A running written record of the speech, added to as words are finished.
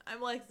I'm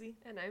Alexi.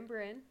 And I'm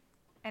Brynn.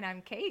 And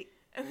I'm Cait.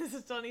 And this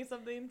is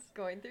 20-somethings.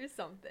 Going through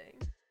something.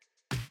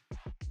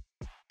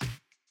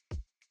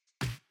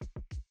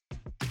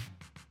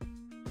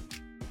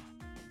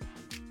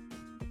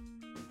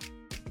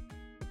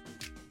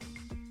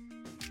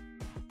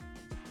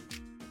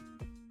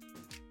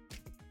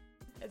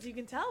 As you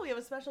can tell, we have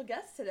a special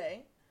guest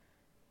today.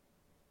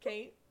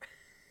 Cait,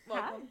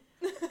 welcome.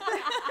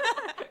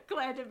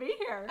 Glad to be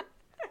here.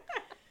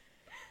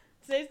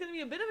 Today's going to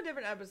be a bit of a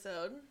different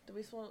episode. Do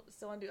we still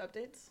want to do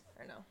updates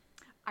or no?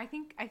 I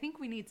think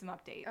we need some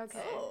updates.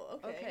 Okay. Oh,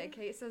 okay. Okay,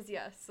 Cait says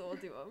yes, so we'll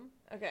do them.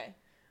 Okay.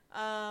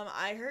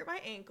 I hurt my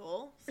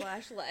ankle /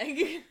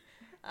 leg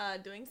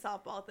doing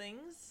softball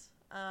things.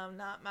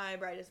 Not my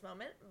brightest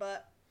moment,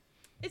 but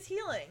it's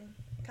healing,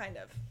 kind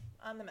of,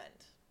 on the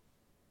mend.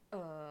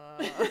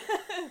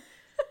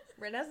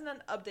 Brynn hasn't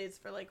done updates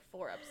for like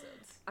 4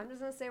 episodes. I'm just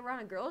going to say we're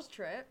on a girls'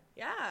 trip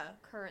Yeah.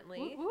 currently.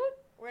 Woot woot.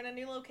 We're in a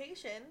new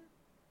location.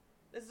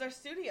 This is our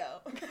studio.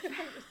 I'm just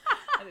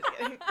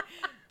kidding.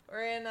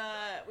 We're in,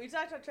 we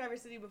talked about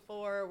Traverse City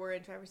before. We're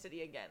in Traverse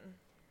City again.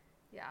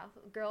 Yeah,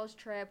 girls'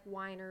 trip,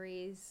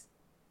 wineries,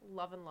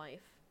 love and life.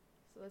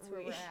 So that's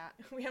where we're at.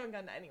 We haven't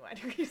gone to any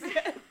wineries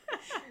yet.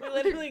 We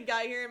literally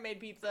got here and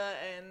made pizza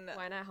and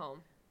Wine at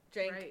home.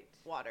 drank Right.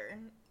 water.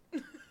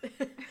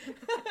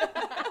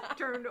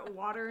 Turned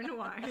water into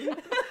wine.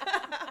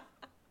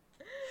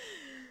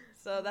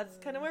 So that's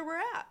kind of where we're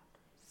at.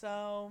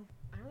 So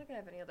I don't think I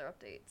have any other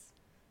updates.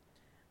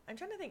 I'm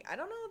trying to think. I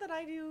don't know that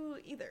I do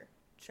either.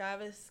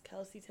 Travis,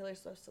 Kelsey, Taylor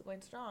Swift still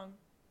going strong.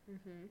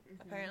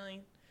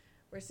 Apparently.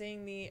 We're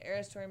seeing the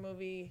Eras Tour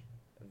movie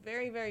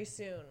very, very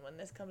soon. When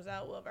this comes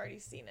out, we'll have already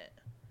seen it.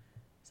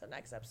 So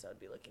next episode,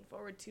 be looking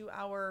forward to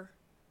our,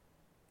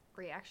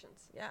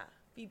 Reactions.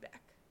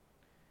 feedback.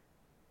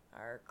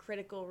 Our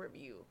critical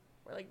review.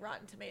 We're like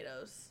Rotten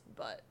Tomatoes,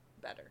 but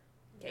better.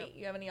 Yep. Kait,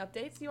 you have any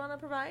updates you want to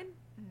provide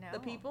No. the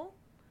people?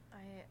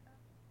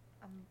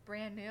 I'm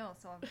brand new,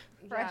 so I'm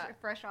Yeah.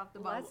 fresh off the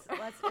boat.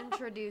 Let's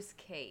introduce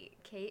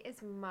Cait. Cait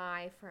is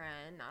my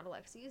friend, not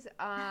Alexi's.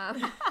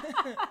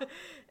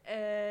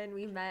 And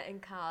we met in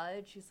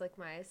college. She's like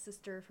my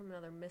sister from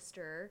another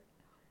mister.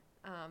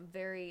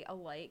 Very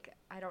alike.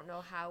 I don't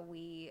know how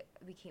we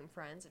became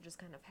friends. It just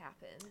kind of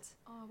happened.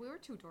 We were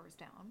 2 doors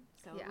down,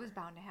 so Yeah. it was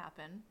bound to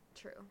happen.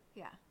 True.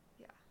 Yeah.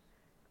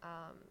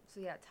 So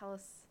yeah, tell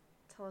us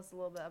a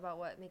little bit about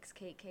what makes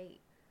Cait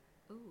Cait.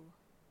 Ooh.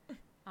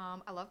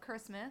 I love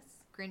Christmas.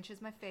 Grinch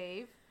is my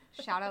fave.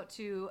 Shout out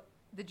to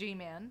the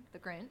G-Man, the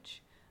Grinch,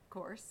 of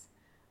course.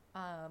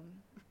 I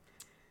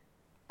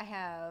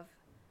have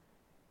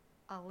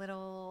a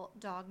little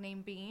dog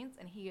named Beans,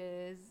 and he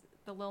is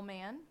the little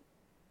man,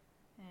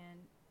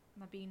 and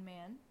my Bean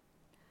Man.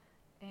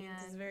 And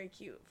Beans is very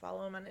cute.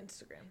 Follow him on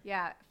Instagram.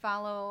 yeah,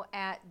 follow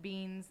at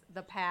Beans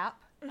the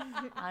Pap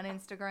on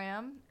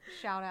Instagram.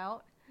 Shout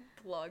out.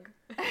 Plug.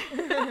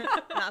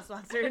 Not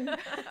sponsored.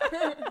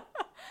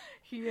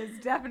 He is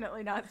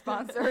definitely not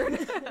sponsored.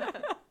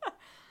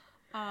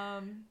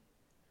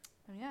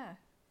 Yeah,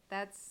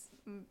 that's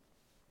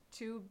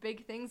 2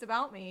 big things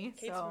about me.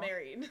 Kate's so.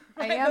 married.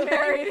 I am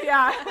married,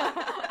 yeah.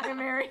 I'm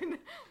married.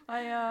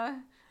 My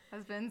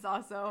husband's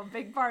also a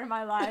big part of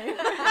my life.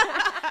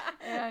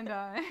 And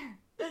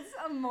it's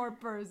a more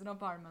personal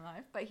part of my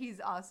life. But he's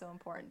also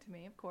important to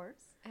me, of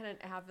course. And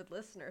an avid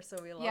listener, so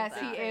we love Yes,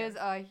 that. he is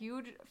a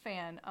huge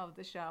fan of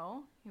the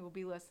show. He will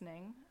be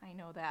listening. I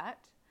know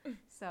that.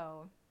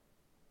 So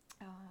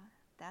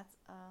that's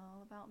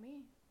all about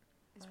me.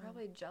 He's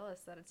probably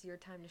jealous that it's your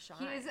time to shine.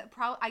 He is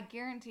I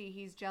guarantee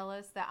he's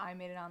jealous that I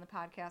made it on the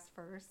podcast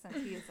first, since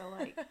he is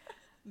a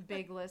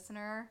big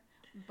listener.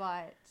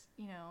 But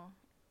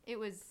it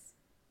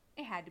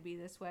had to be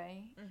this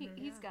way.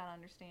 He's got to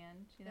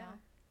understand,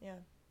 Yeah.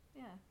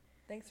 Yeah.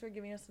 Thanks for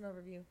giving us an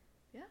overview.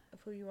 Yeah.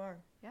 Of who you are.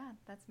 Yeah,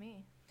 that's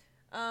me.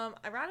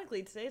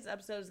 Ironically, today's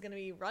episode is going to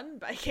be run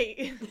by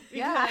Cait.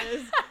 Yeah.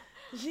 Because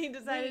she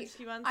decided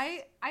she wants...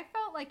 I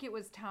felt like it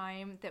was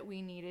time that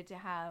we needed to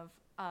have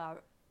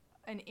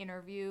an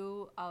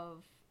interview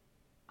of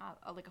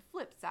like a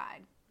flip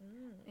side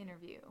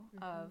interview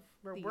of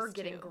where these we're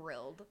getting 2.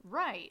 grilled.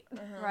 Right,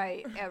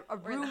 right. A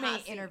We're in the hot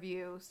roommate seat.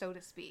 interview, so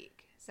to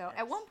speak. So Yes.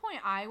 at one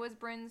point, I was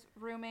Brynn's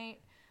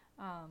roommate.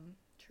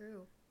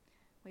 True.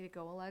 Way to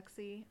go,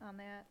 Alexi, on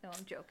that. No,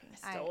 I'm joking.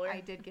 I stole her.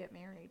 I did get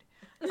married.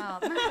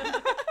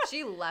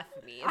 She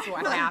left me is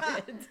what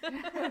happened.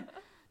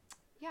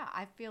 Yeah,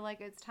 I feel like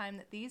it's time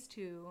that these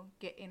 2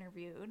 get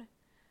interviewed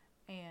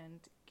and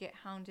get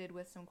hounded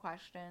with some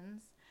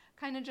questions.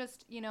 Kind of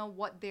just,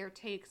 what their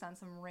takes on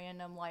some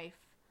random life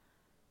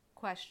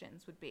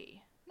questions would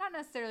be. Not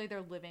necessarily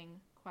their living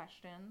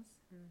questions,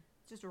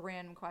 just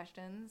random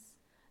questions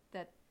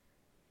that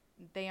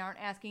they aren't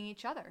asking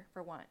each other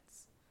for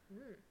once.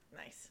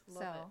 Nice.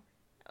 Love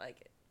it. I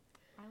like it.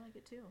 I like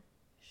it too.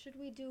 Should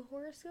we do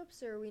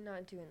horoscopes, or are we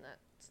not doing that?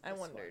 I this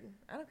wondered. one?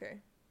 I don't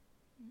care.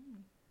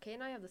 Kay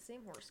and I have the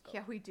same horoscope.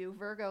 Yeah, we do.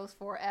 Virgos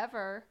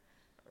forever.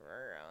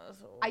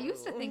 I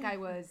used to think I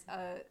was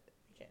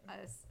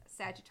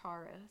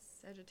Sagittarius.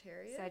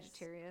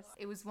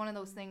 It was one of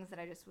those things that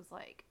I just was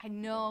like, I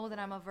know that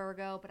I'm a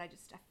Virgo, but I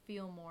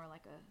feel more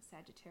like a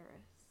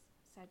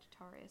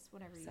Sagittarius,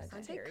 whatever you say.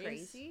 Aren't they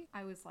crazy?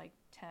 I was like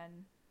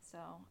 10, so.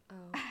 Oh,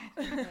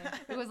 okay.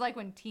 It was like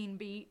when Teen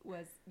Beat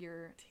was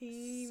your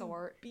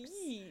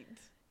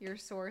your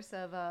source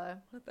of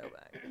what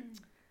throwback?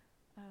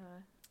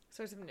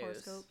 Source of news.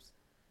 Horoscopes.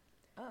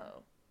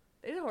 Oh,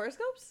 they did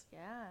horoscopes?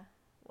 Yeah.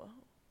 Whoa.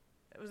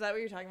 Was that what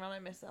you're talking about? I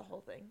missed that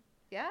whole thing.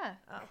 Yeah.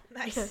 Oh,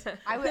 nice.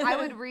 I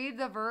would read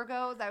the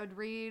Virgos. I would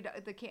read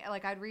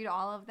I'd read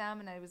all of them,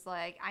 and I was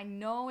like, I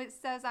know it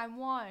says I'm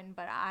one,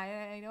 but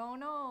I don't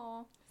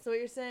know. So what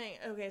you're saying?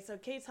 Okay, so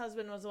Cait's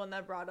husband was the one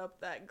that brought up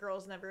that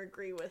girls never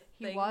agree with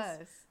things. He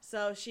was.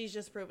 So she's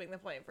just proving the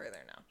point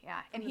further now. Yeah,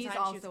 and he's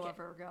also a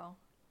Virgo.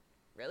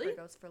 Really?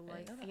 Virgos for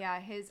life. Yeah,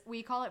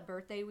 we call it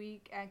birthday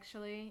week,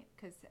 actually,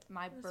 because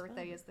my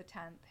birthday fun. is the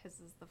 10th,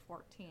 his is the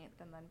 14th,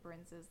 and then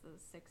Brynn's is the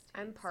 16th.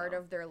 I'm part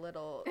of their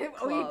little We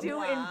club.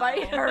 do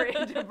invite her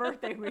into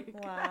birthday week.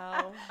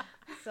 Wow.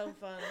 So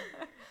fun.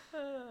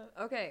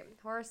 Okay,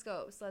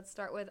 horoscopes. Let's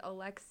start with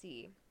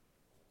Alexi.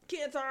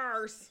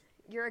 Cancers!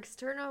 Your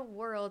external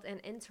world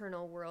and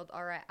internal world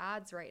are at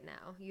odds right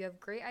now. You have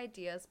great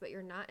ideas, but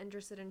you're not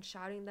interested in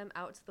shouting them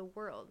out to the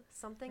world.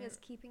 Something is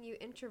keeping you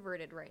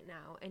introverted right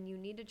now, and you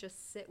need to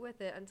just sit with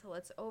it until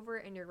it's over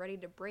and you're ready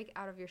to break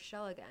out of your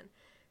shell again.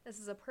 This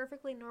is a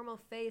perfectly normal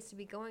phase to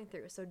be going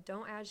through, so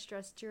don't add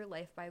stress to your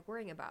life by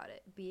worrying about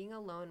it. Being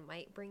alone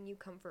might bring you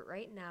comfort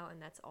right now, and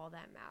that's all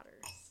that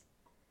matters.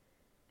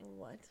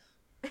 What?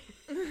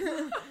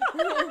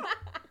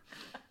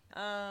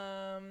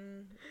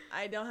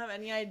 I don't have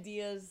any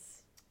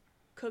ideas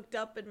cooked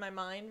up in my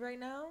mind right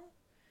now.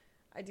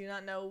 I do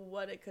not know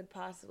what it could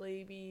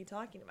possibly be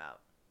talking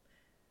about.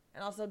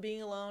 And also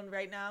being alone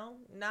right now,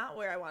 not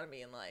where I want to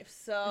be in life.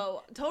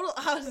 So total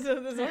opposite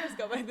of this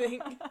horoscope, I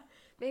think.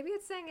 Maybe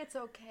it's saying it's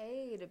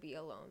okay to be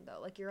alone, though.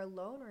 Like, you're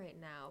alone right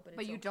now, but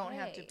it's you okay. don't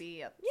have to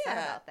be upset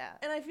about that.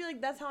 And I feel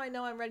like that's how I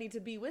know I'm ready to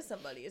be with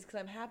somebody, is because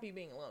I'm happy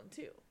being alone,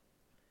 too.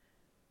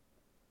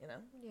 You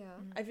know? Yeah.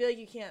 I feel like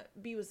you can't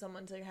be with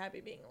someone until you're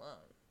happy being alone.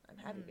 I'm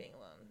happy being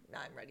alone. Now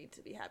I'm ready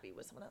to be happy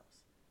with someone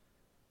else.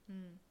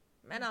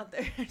 Men out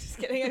there. Just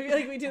kidding. I feel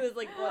like we do this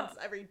like once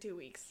every 2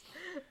 weeks.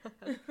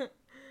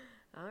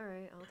 All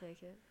right, I'll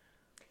take it.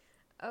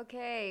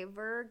 Okay,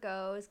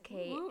 Virgos,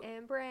 Cait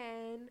and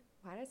Brynn.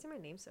 Why did I say my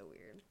name so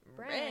weird?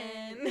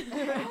 Brynn.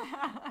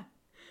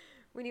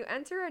 When you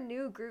enter a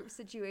new group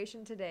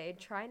situation today,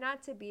 try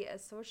not to be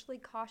as socially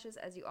cautious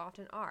as you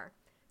often are.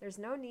 There's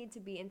no need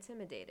to be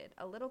intimidated.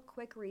 A little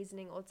quick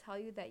reasoning will tell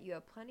you that you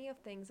have plenty of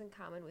things in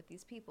common with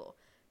these people.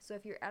 So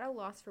if you're at a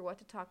loss for what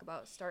to talk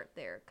about, start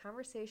there.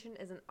 Conversation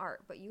is an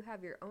art, but you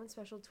have your own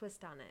special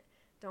twist on it.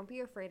 Don't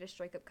be afraid to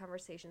strike up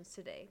conversations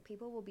today.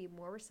 People will be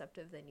more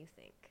receptive than you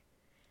think.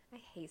 I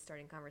hate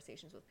starting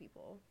conversations with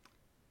people.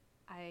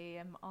 I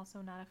am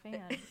also not a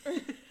fan.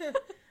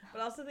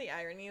 But also the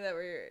irony that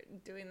we're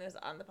doing this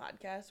on the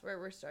podcast where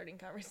we're starting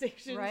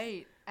conversations.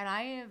 Right. And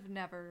I have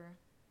never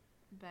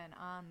been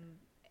on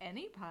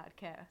any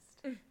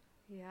podcast.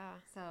 Yeah.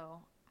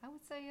 So I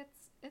would say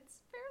it's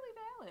fairly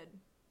valid.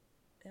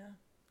 Yeah.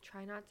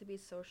 Try not to be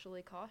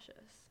socially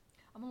cautious.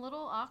 I'm a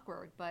little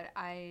awkward, but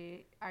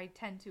I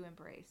tend to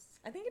embrace.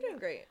 I think you're doing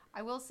great.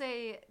 I will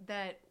say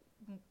that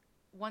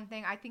one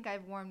thing I think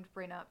I've warmed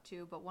Brynn up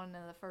to, but one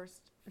of the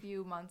first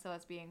few months of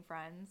us being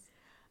friends,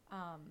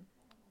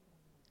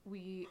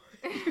 we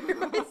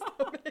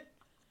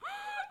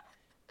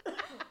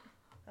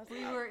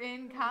were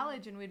in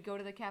college and we'd go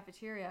to the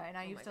cafeteria, and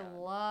I used to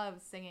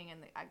love singing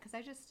because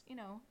I just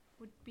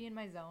would be in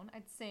my zone.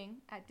 I'd sing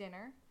at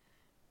dinner.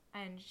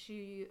 And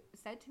she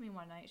said to me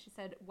one night, she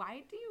said,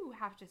 "Why do you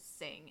have to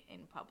sing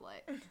in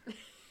public?"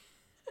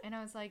 And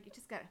I was like, you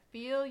just got to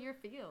feel your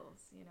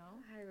feels,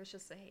 I was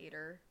just a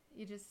hater.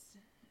 You just,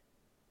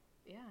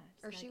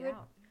 or she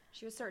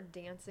would start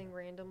dancing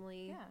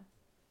randomly. Yeah.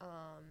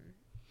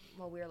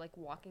 While we were like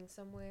walking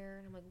somewhere,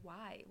 and I'm like,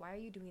 why? Why are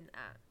you doing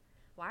that?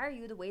 Why are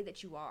you the way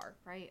that you are?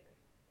 Right.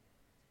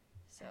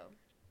 So,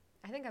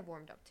 I think I've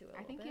warmed up to it.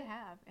 I think you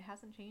have. It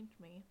hasn't changed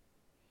me.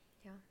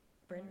 Yeah.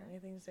 Brynn,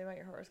 anything to say about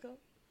your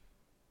horoscope?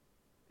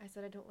 I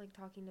said I don't like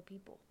talking to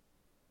people.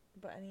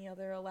 But any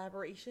other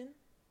elaboration?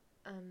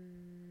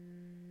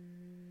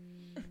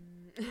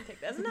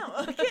 Take that as a no.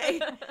 Okay.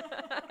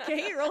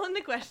 Okay, roll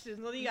into questions.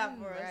 What do you got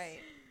for us? Right.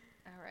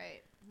 All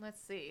right.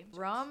 Let's see.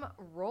 Drum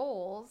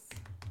rolls.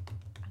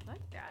 I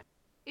like that.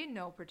 In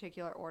no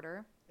particular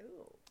order.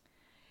 Ooh.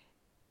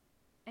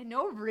 And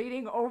no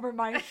reading over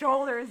my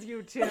shoulders,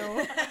 you two.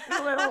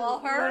 little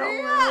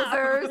hurry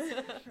losers.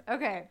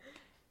 Okay.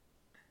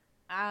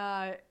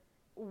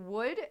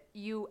 Would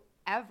you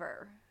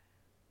ever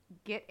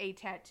get a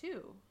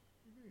tattoo?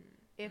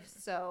 If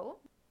so,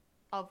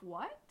 of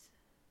what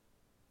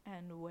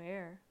and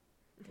where?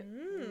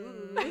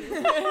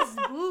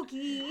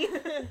 Spooky.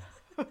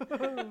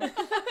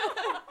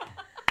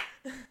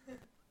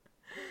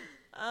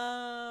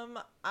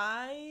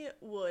 I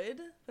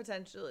would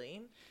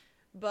potentially,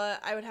 but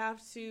I would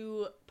have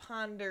to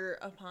ponder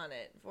upon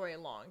it for a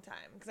long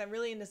time because I'm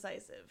really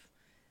indecisive.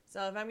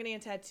 So if I'm getting a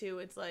tattoo,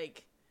 it's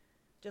like,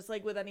 just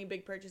like with any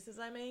big purchases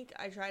I make,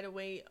 I try to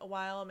wait a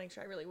while, make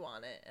sure I really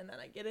want it, and then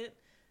I get it.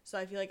 So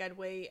I feel like I'd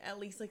wait at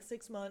least like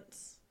 6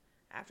 months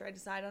after I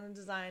decide on a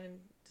design and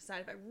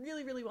decide if I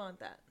really, really want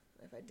that.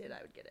 If I did,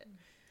 I would get it.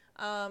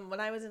 When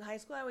I was in high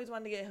school, I always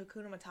wanted to get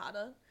Hakuna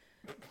Matata.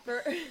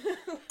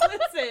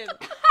 Listen,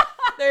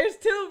 there's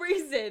 2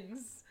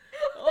 reasons.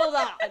 Hold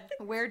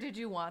on. Where did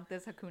you want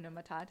this Hakuna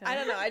Matata? I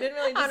don't know. I didn't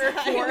really decide. On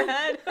her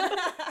forehead.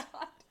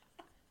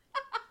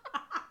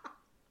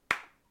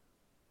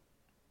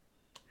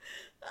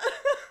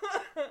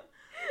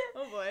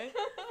 Oh boy.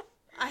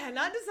 I had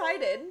not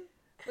decided,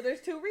 but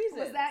there's 2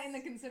 reasons. Was that in the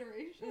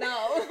consideration?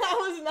 No, that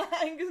was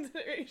not in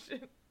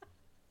consideration.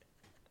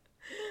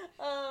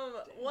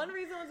 One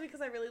reason was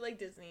because I really like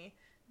Disney.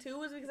 2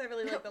 was because I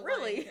really like the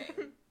Really? Lion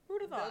King.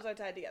 Who'd have thought? Those are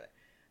tied together.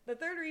 The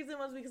 3rd reason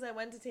was because I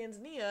went to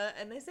Tanzania,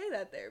 and they say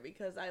that there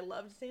because I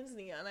loved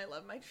Tanzania and I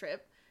loved my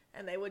trip.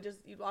 And they would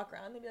you'd walk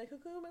around and they'd be like,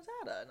 Hakuna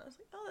Matata. And I was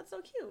like, oh, that's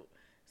so cute.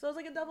 So it was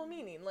like a double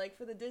meaning, like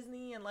for the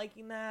Disney and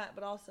liking that,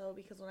 but also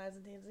because when I was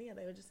in Tanzania,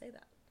 they would just say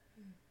that.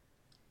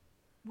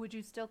 Would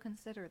you still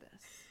consider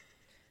this?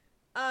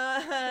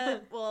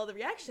 Well, the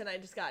reaction I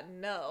just got,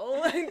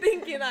 no. I'm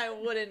thinking I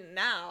wouldn't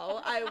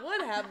now. I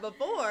would have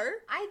before.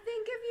 I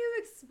think if you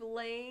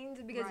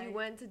explained because you Right.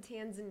 went to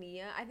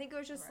Tanzania, I think it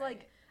was just Right.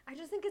 like, I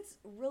just think it's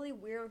really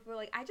weird when people are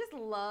like, I just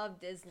love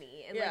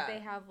Disney. And Yeah. like they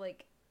have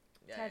like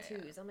Yeah,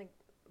 tattoos. I'm like,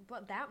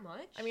 but that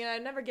much? I mean,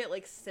 I'd never get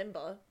like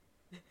Simba,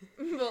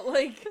 but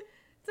like,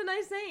 it's a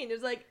nice saying.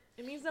 It's like,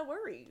 it means no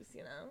worries,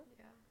 you know?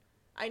 Yeah.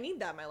 I need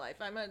that in my life.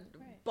 I'm a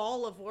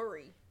ball of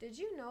worry. Did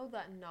you know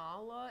that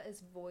Nala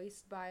is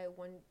voiced by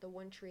the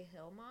One Tree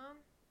Hill mom?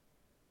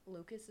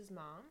 Lucas's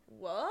mom?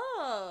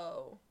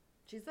 Whoa.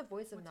 She's the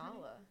voice of What's her name?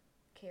 Nala.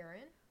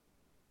 Karen?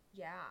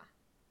 Yeah.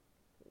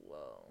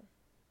 Whoa.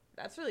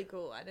 That's really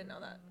cool. I didn't know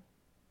that.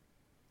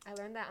 I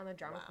learned that on the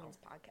Drama Wow. Queens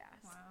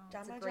podcast. Wow.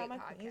 It's a great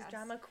Queens, podcast.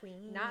 drama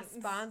queens. Not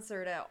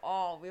sponsored at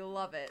all. We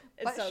love it.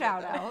 It's But so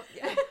shout good, though. out.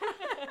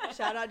 Yeah.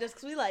 Shout out just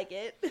because we like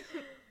it.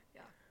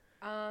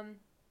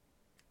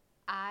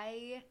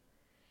 I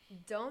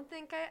don't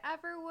think I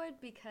ever would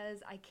because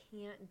I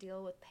can't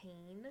deal with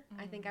pain.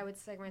 I think I would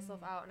psych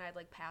myself out and I'd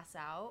like pass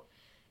out.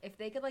 If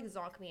they could like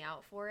zonk me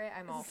out for it,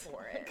 I'm all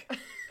for it.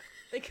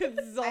 They could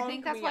zonk I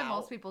think that's me why out.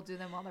 most people do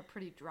them while they're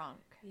pretty drunk.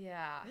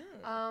 Yeah.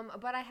 Mm.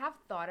 But I have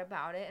thought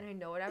about it and I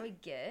know what I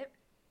would get.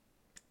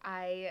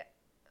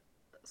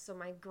 So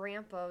my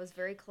grandpa was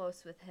very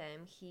close with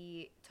him.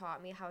 He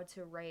taught me how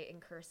to write in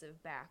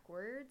cursive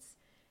backwards.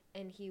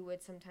 And he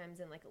would sometimes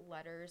in like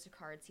letters or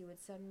cards he would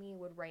send me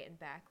would write in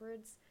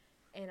backwards.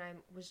 And I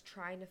was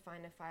trying to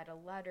find if I had a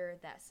letter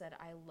that said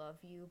I love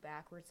you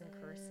backwards in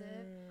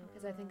cursive.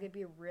 Because I think it'd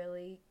be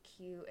really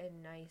cute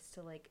and nice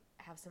to like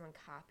have someone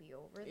copy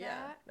over Yeah,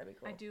 that. that'd be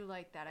cool. I do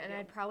like that. And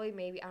I'd probably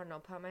maybe, I don't know,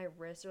 put on my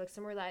wrist or like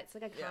somewhere that it's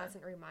like a Yeah.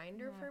 constant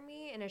reminder Yeah. for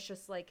me. And it's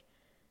just like,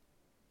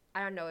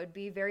 I don't know, it'd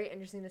be very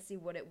interesting to see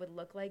what it would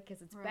look like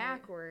because it's Right.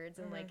 backwards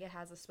and like it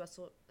has a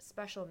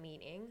special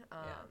meaning.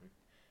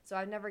 So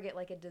I'd never get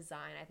like a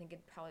design. I think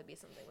it'd probably be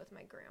something with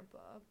my grandpa.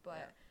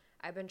 But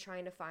I've been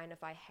trying to find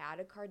if I had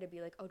a card to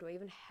be like, oh, do I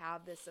even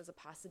have this as a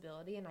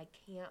possibility? And I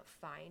can't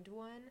find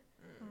one.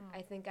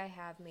 I think I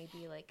have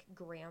maybe like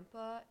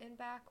grandpa in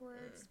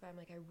backwards, but I'm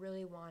like, I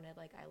really wanted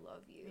like I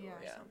love you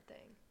or Yeah.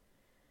 something.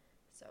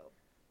 So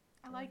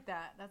I like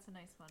that. That's a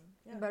nice one.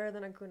 Yeah. better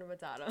than Hakuna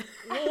Matata.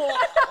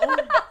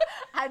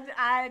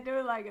 I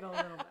do like it a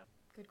little bit.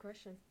 Good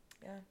question.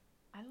 Yeah.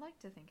 I like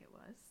to think it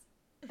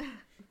was.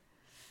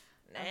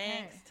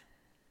 Next.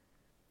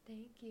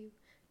 Thank you.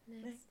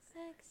 Next.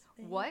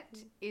 What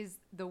is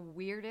the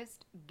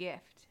weirdest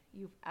gift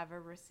you've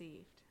ever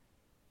received?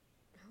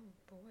 Oh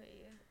boy.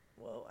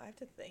 Whoa, I have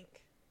to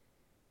think.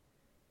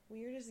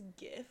 Weirdest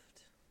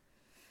gift?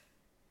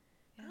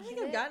 I don't think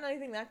Can I've it- gotten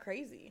anything that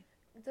crazy.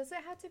 Does it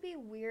have to be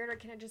weird, or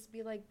can it just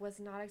be like was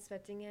not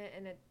expecting it,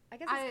 and it? I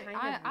guess it's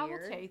kind of I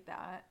weird. will take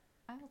that.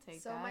 I will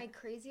take So that. my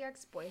crazy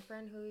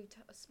ex-boyfriend, who we've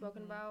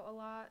spoken about a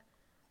lot,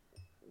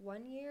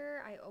 one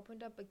year I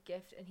opened up a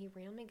gift and he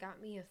randomly got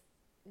me a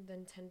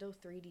Nintendo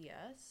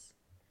 3DS.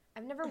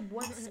 I've never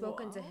once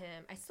spoken to Wow.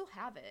 him. I still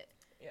have it.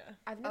 Yeah.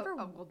 I've never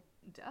well,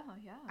 duh,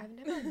 yeah. I've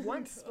never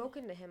once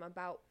spoken to him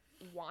about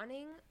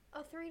wanting a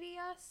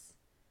 3DS.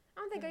 I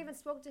don't think I even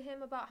spoke to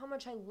him about how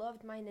much I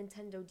loved my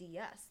Nintendo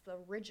DS, the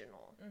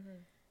original.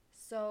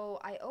 So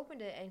I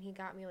opened it and he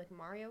got me like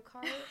Mario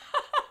Kart.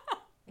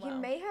 He Wow.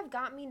 may have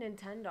got me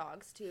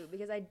Nintendogs too,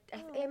 because I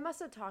must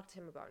have talked to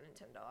him about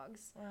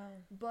Nintendogs. Wow.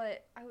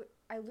 But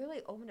I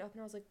literally opened it up and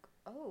I was like,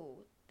 oh,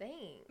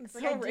 thanks.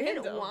 Like So I didn't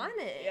random. want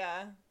it.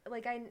 Yeah.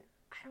 Like I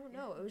don't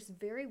know. It was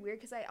very weird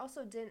because I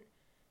also didn't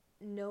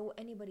know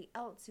anybody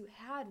else who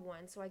had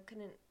one, so I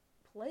couldn't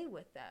play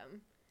with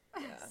them.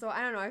 Yeah. So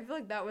I don't know. I feel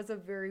like that was a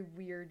very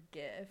weird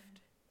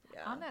gift.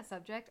 Yeah. On that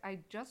subject, I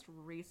just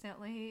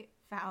recently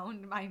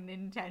found my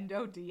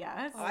Nintendo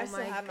DS. Oh, I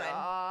still have mine.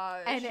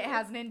 gosh. And it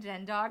has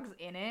Nintendogs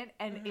in it,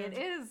 and it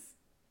is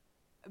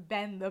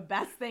been the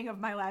best thing of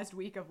my last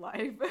week of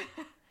life.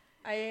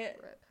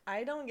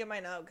 I don't get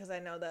mine out because I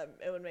know that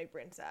it would make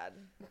Brynn sad.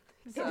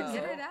 So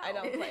Get it out. I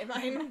don't play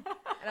mine.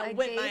 I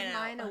gave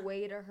mine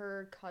away to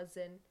her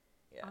cousin,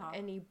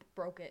 and he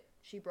broke it.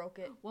 She broke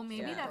it. Well,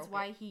 maybe that's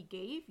why he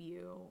gave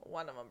you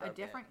one of them a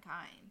different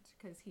kind,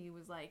 because he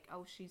was like,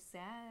 "Oh, she's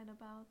sad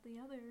about the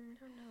other." I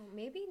don't know.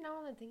 Maybe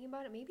now that I'm thinking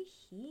about it, maybe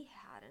he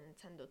had a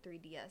Nintendo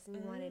 3DS and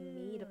he wanted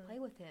me to play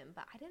with him,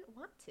 but I didn't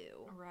want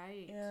to.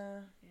 Right.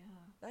 Yeah.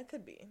 That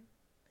could be.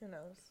 Who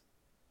knows?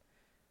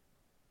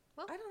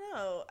 Well, I don't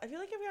know. I feel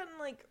like I've gotten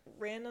like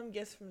random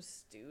gifts from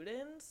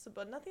students,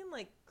 but nothing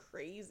like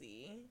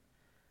crazy.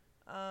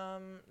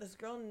 This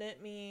girl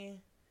knit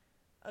me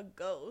a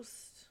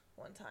ghost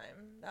one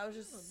time. That was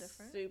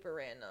just super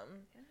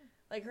random. Yeah.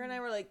 Like her and I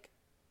were like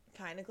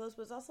kind of close,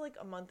 but it's also like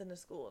a month into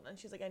school, and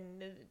she's like, "I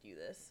knitted you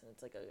this," and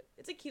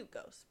it's a cute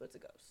ghost, but it's a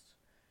ghost.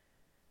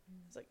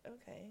 It's like,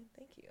 okay,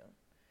 thank you.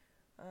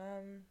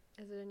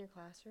 Is it in your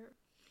classroom?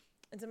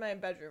 It's in my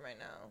bedroom right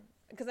now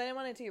because I didn't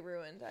want it to get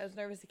ruined. I was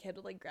nervous the kid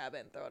would like grab it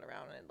and throw it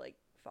around and it'd, like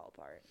fall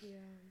apart. Yeah.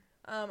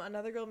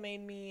 Another girl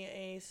made me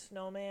a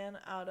snowman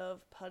out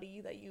of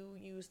putty that you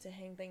use to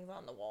hang things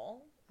on the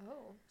wall.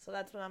 Oh. So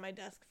that's been on my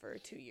desk for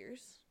 2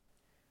 years.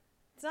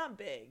 It's not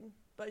big,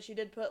 but she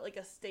did put like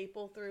a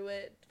staple through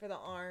it for the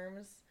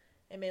arms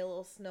and made a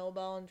little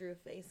snowball and drew a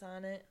face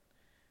on it.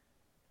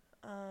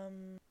 Yeah,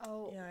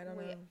 I don't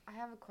know. I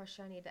have a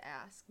question I need to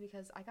ask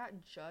because I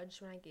got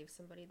judged when I gave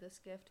somebody this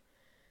gift.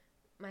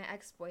 My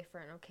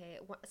ex-boyfriend, okay.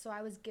 So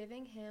I was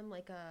giving him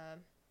like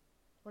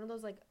one of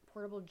those like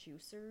portable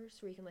juicers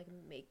where you can like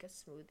make a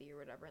smoothie or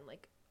whatever in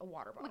like a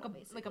water bottle,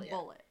 basically. Like a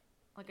bullet.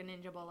 Like a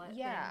ninja bullet.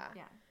 Yeah. Thing.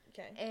 Yeah.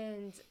 Okay.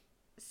 And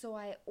so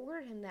I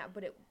ordered him that,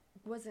 but it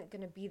wasn't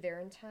going to be there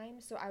in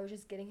time. So I was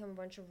just getting him a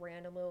bunch of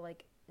random little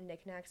like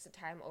knickknacks to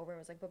tie him over and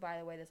was like, but by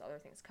the way, this other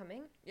thing's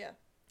coming. Yeah.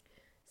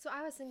 So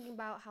I was thinking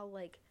about how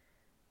like,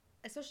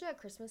 especially at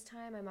Christmas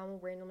time, my mom will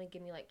randomly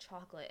give me like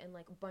chocolate and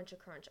like a bunch of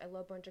Crunch. I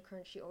love Bunch of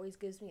Crunch. She always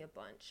gives me a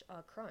bunch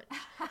of Crunch.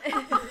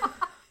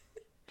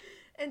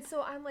 And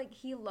so I'm like,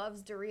 he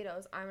loves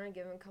Doritos. I'm going to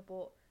give him a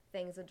couple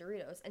things of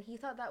Doritos. And he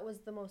thought that was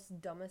the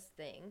most dumbest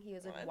thing. He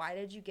was like, why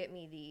did you get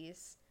me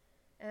these?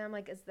 And I'm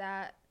like, is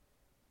that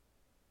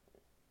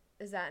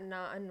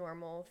not a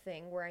normal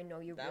thing where I know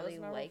you really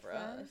like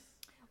them? Us.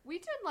 We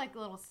did like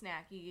little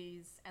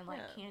snackies and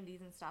like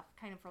candies and stuff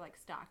kind of for like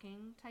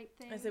stocking type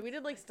things. I said we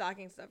did like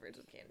stocking stuffers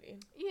with candy.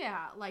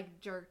 Yeah, like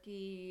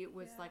jerky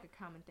was like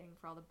a common thing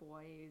for all the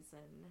boys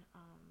and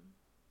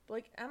But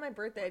like at my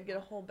birthday I'd get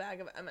a whole bag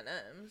of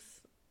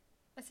M&Ms.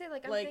 I say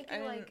like I'm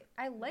thinking like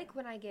I like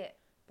when I get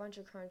Bunch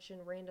of Crunch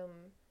and random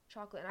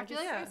chocolate. And I feel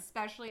like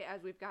especially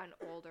as we've gotten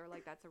older,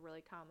 like that's a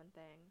really common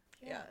thing.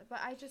 Yeah, but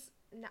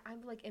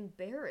I'm like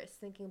embarrassed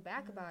thinking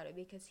back about it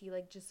because he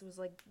like just was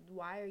like,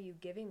 why are you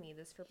giving me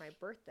this for my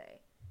birthday?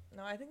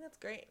 No, I think that's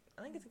great.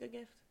 I think it's a good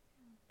gift.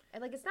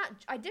 And like, it's not,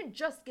 I didn't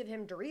just give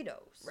him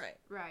Doritos.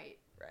 Right.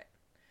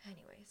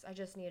 Anyways, I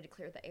just needed to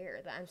clear the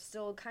air that I'm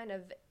still kind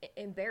of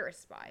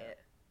embarrassed by it.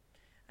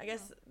 I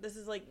guess this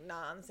is like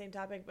not on the same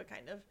topic, but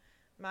kind of.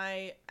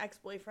 My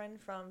ex-boyfriend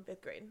from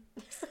 5th grade.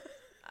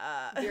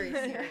 Very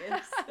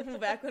serious.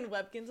 Back when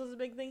Webkins was a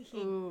big thing,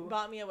 he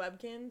bought me a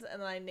Webkins, and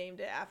then I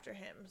named it after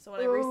him. So when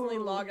I recently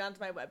logged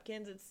onto my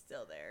Webkins, it's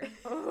still there.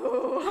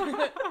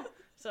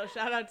 So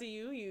shout out to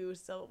you. You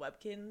still have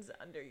Webkins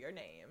under your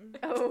name.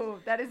 Oh,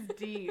 that is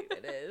deep.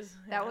 It is.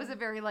 That was a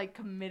very like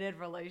committed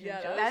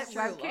relationship. Yeah, that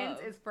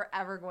Webkins is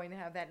forever going to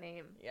have that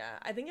name. Yeah,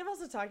 I think I've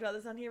also talked about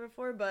this on here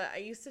before, but I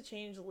used to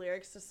change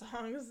lyrics to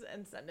songs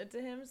and send it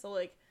to him. So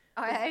like.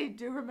 I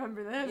do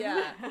remember this.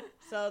 Yeah.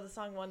 So the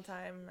song one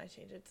time I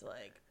changed it to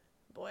like,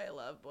 boy I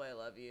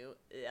love you.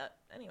 Yeah.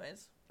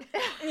 Anyways.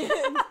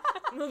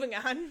 Moving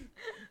on.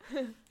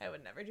 I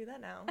would never do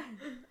that now.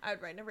 I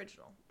would write an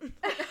original.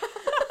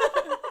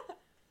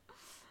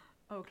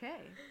 Okay.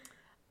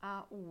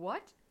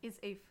 What is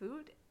a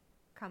food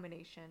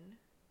combination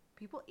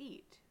people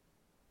eat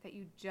that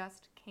you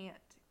just can't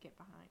get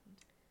behind?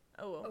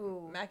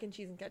 Oh. Mac and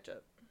cheese and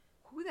ketchup.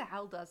 Who the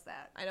hell does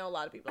that? I know a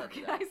lot of people that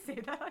do Can that. I say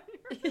that on here?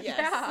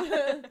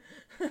 Yes.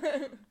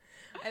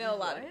 I know a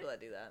lot of people that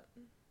do that.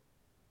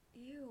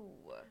 Ew.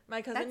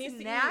 My cousin That's used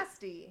to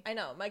nasty. eat, I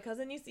know. My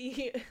cousin used to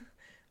eat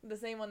the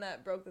same one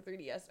that broke the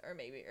 3DS or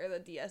the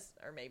DS,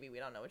 or maybe, we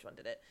don't know which one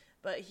did it.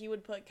 But he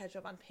would put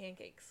ketchup on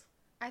pancakes.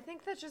 I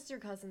think that's just your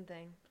cousin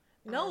thing.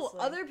 No, honestly.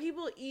 other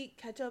people eat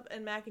ketchup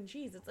and mac and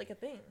cheese. It's like a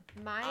thing.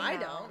 I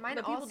don't. Mine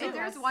but people also do. If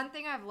there's one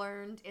thing I've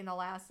learned in the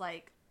last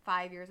like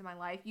 5 years of my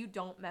life, you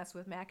don't mess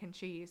with mac and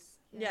cheese.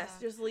 Yes,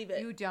 just leave it.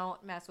 You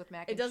don't mess with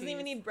mac and cheese. It doesn't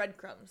even need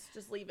breadcrumbs.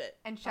 Just leave it.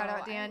 And shout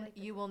out, Dan,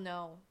 you will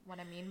know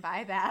what I mean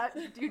by that.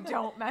 You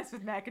don't mess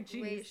with mac and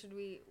cheese.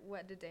 Wait,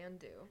 what did Dan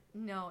do?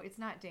 No, it's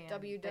not Dan.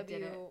 that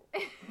did it.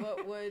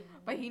 What would...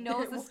 But he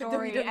knows the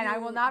story, and I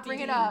will not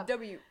bring it up.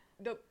 But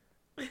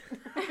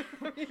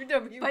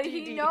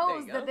he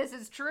knows that this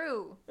is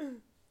true.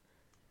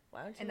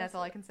 Why don't you and that's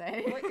all I can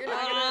say. What, you're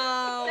not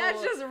gonna...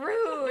 That's just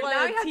rude. Why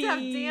now a you have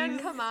to have Dan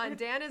tease. come on.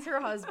 Dan is her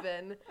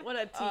husband. What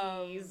a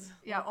tease.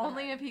 Yeah,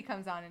 only if he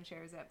comes on and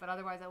shares it. But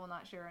otherwise, I will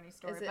not share any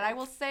story. Is But it- I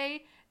will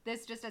say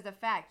this just as a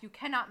fact: you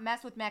cannot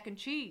mess with mac and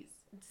cheese.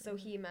 So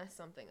he messed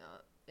something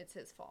up. It's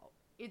his fault.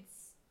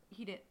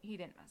 He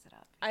didn't mess it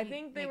up. I He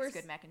think they makes were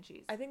good mac and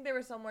cheese. I think they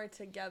were somewhere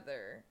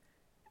together.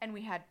 And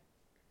we had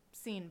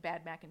seen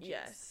bad mac and cheese.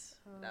 Yes,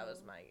 that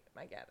was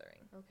my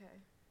gathering.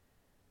 Okay.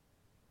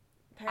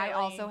 I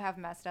also have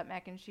messed up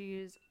mac and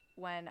cheese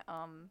when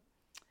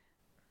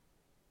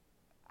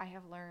I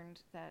have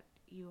learned that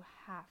you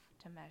have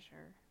to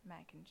measure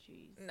mac and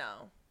cheese.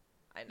 No,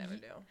 I never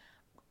do.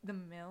 The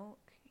milk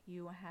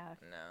you have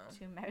No.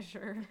 to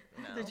measure.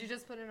 No. Did you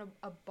just put in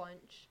a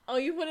bunch? Oh,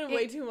 you put in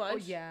way too much. Oh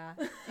yeah.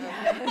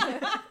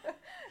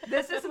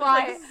 This is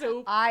why Like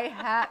soup.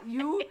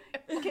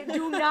 you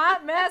do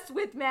not mess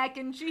with mac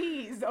and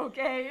cheese,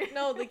 okay?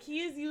 No, the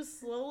key is you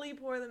slowly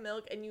pour the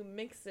milk and you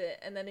mix it,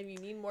 and then if you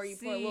need more, you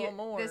pour a little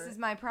more. This is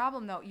my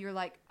problem though. You're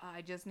like,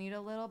 I just need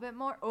a little bit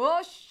more.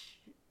 Oh,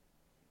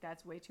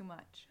 that's way too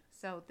much.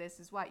 So this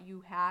is why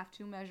you have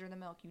to measure the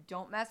milk. You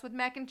don't mess with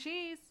mac and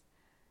cheese.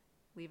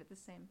 Leave it the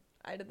same.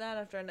 I did that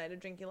after a night of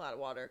drinking a lot of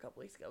water a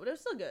couple weeks ago, but it was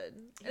still good.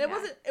 And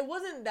Yeah. it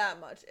wasn't that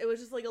much. It was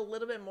just like a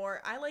little bit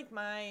more. I like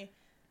my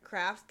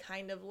crafts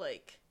kind of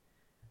like,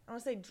 I don't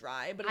want to say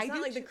dry, but it's I not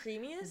do like the too.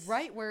 creamiest.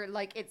 Right, where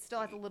like it still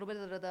has a little bit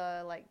of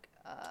the like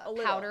A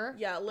little. powder.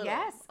 Yeah, a little.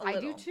 Yes, A I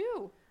do little.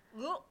 too.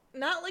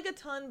 Not like a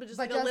ton, but just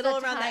But like just a little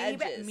a around the tiny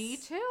edges. bit. Me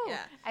too. Yeah.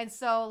 And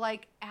so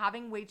like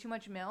having way too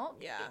much milk,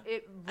 Yeah.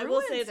 it ruins I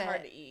will say it's it.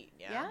 hard to eat.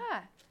 Yeah.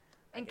 Yeah.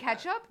 And get that.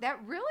 ketchup, that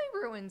really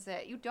ruins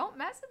it. You don't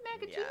mess with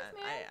mac and Yeah, cheese,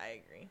 man. I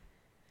agree.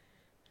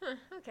 Huh,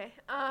 okay.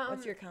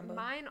 What's your combo?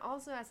 Mine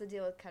also has to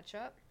deal with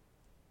ketchup.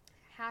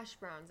 Hash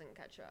browns and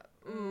ketchup.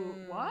 Ooh,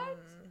 what?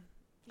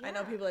 I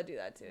know Yeah. people that do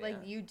that too. Like,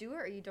 yeah. you do it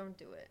or you don't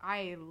do it.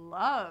 I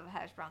love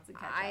hash browns and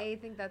ketchup. I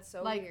think that's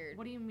so like, weird.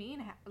 what do you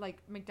mean? Like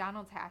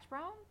McDonald's hash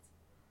browns?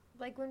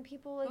 Like, when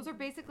people, like, Those are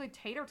basically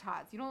tater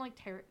tots. You don't like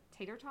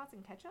tater tots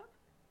and ketchup?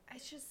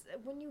 it's just,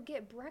 when you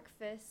get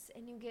breakfast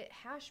and you get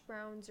hash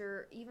browns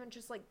or even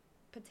just, like,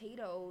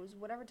 potatoes,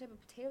 whatever type of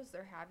potatoes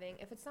they're having,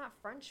 if it's not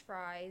French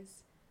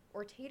fries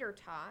or tater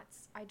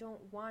tots, I don't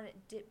want it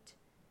dipped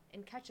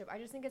in ketchup. I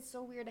just think it's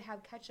so weird to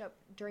have ketchup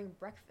during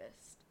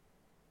breakfast.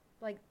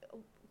 Like,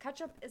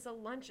 ketchup is a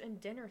lunch and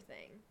dinner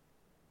thing.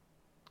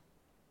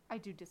 I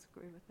do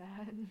disagree with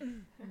that.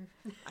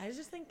 I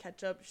just think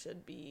ketchup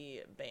should be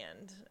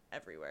banned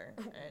everywhere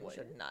and What?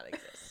 should not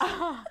exist.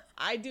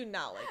 I do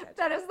not like ketchup.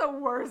 That is the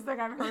worst thing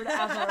I've heard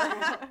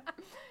ever.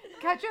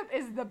 Ketchup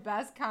is the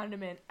best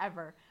condiment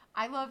ever.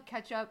 I love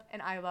ketchup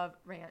and I love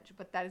ranch,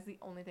 but that is the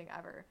only thing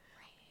ever.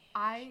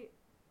 I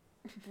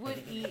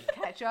would eat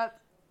ketchup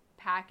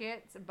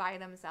packets by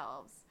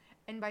themselves.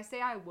 And by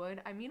say I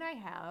would, I mean I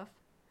have.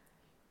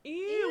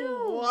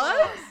 Ew,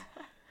 what?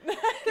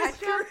 That's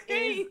Ketchup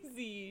is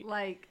crazy.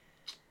 Like,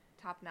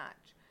 top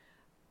notch.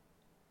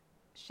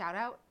 Shout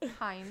out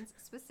Heinz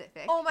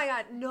specific. Oh my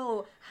god,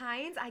 no.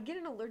 Heinz, I get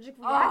an allergic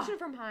reaction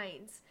from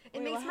Heinz. It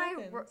Wait, makes what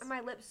happens? my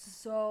lips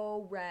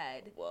so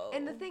red. Whoa.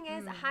 And the thing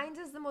is, Heinz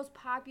is the most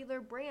popular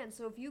brand.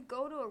 So if you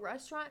go to a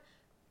restaurant,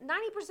 90%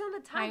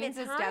 of the time Heinz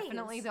it's is Heinz.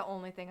 definitely the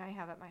only thing I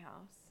have at my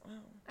house. Wow.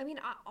 I mean,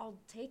 I'll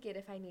take it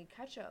if I need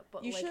ketchup,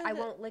 but You like should- I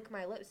won't lick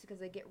my lips because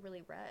they get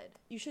really red.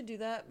 You should do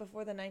that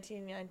before the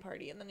 1989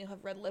 party, and then you'll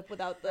have red lip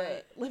without the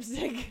Right.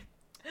 lipstick.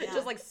 Yeah.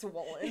 Just like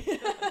swollen.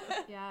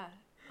 Yeah.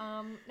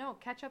 No,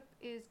 ketchup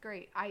is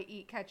great. I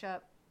eat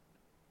ketchup.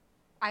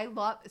 I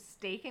love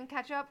steak and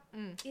ketchup.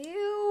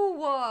 Ew.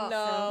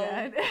 No,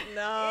 good.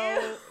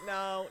 no,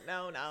 no,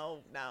 no, no,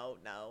 no,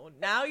 no.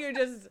 Now you're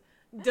just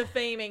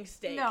defaming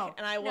steak, No,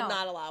 and I will no.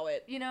 not allow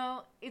it. You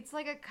know, it's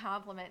like a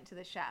compliment to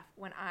the chef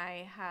when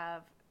I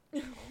have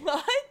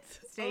What?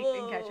 steak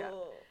and ketchup.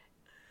 Oh,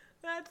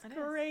 that's It is.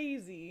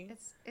 crazy.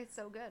 It's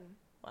so good.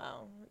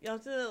 Wow. You'll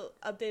have to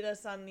update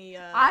us on the.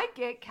 I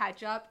get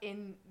ketchup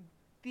in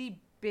the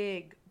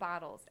big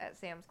bottles at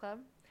Sam's Club,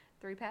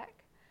 3-pack.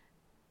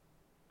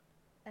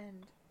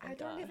 And I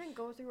don't gosh. even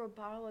go through a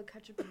bottle of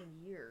ketchup in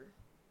a year.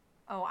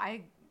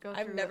 I go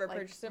I've through never like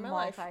purchased it in my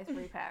life.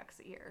 3-packs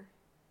a year.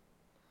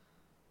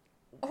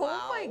 Oh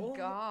my Wow.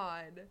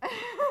 god.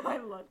 I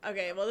love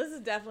Okay, well, this is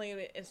definitely an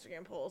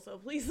Instagram poll, so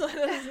please let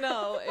us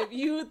know if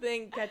you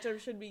think ketchup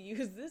should be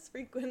used this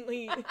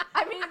frequently.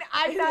 I mean,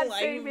 I'm not Like,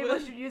 saying people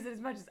should use it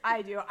as much as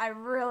I do. I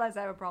realize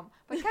I have a problem.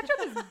 But ketchup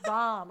is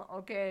bomb,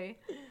 okay?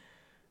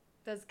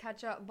 Does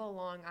ketchup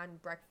belong on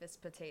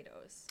breakfast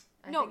potatoes?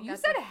 I No, think you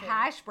that's said a thing.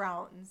 hash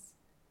browns.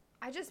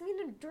 I just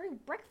mean during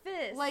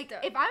breakfast. Like,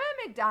 if I'm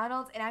at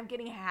McDonald's and I'm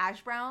getting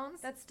hash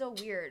browns, That's still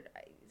weird.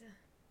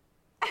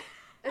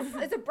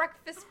 It's a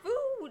breakfast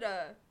food.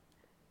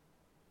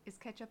 is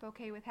ketchup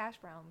okay with hash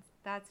browns?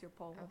 That's your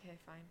poll. Okay,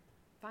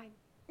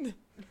 fine.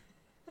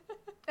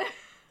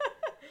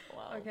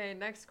 Wow. Okay,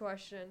 next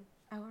question.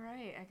 All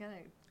right, I gotta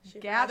She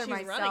gather forgot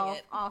she's running myself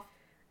it. off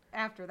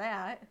after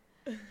that.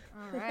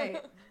 All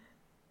right.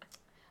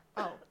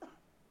 Oh.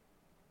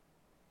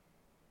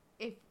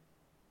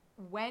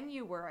 when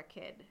you were a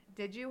kid,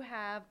 did you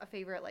have a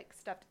favorite, like,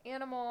 stuffed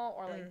animal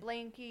or, like,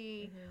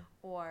 blankie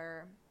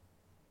or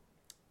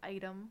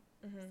item,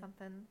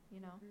 something, you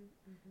know?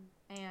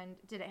 And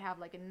did it have,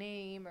 like, a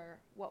name, or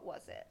what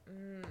was it?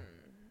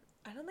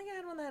 I don't think I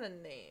had one that had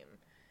a name.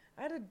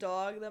 I had a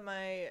dog that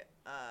my,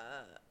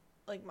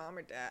 like, mom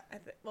or dad,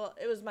 well,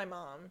 it was my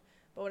mom,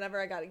 but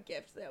whenever I got a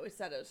gift, they always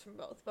said it was from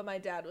both. But my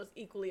dad was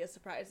equally as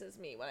surprised as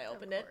me when I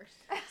opened it.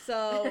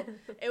 So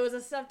it was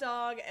a stuffed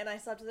dog, and I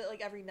slept with it,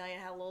 like, every night.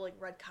 I had a little, like,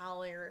 red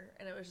collar,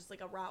 and it was just,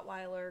 like, a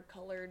Rottweiler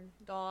colored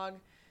dog.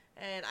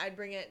 And I'd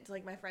bring it to,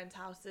 like, my friends'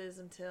 houses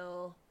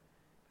until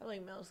probably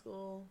middle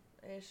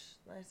school-ish.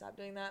 Then I stopped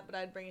doing that, but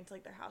I'd bring it to,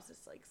 like, their houses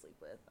to, like, sleep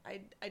with.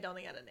 I don't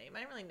think I had a name. I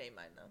didn't really name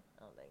mine, though.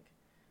 I don't think.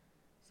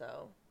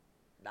 So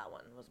that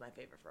one was my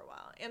favorite for a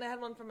while. And I had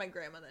one from my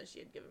grandma that she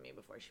had given me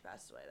before she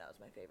passed away. That was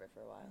my favorite for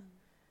a while.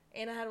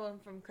 And I had one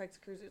from Craig's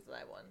Cruisers that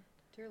I won.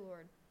 Dear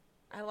Lord.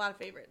 I had a lot of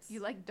favorites. You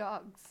like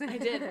dogs. I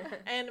did.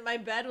 And my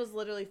bed was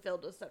literally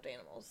filled with stuffed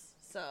animals.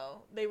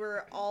 So they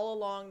were all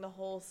along the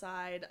whole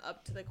side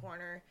up to the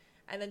corner.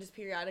 And then just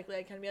periodically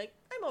I'd kind of be like,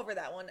 I'm over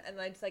that one. And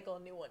then I'd cycle a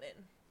new one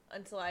in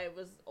until I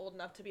was old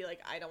enough to be like,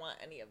 I don't want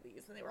any of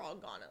these. And they were all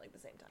gone at like the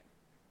same time.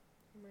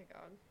 Oh my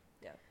God.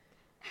 Yeah.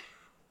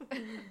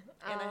 And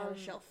I had a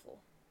shelf full.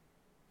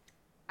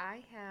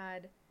 I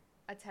had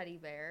a teddy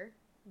bear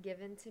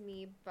given to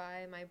me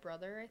by my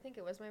brother. I think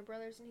it was my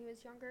brother's when he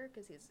was younger,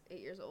 because he's 8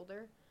 years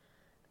older.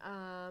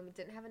 It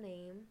didn't have a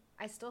name.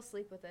 I still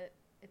sleep with it.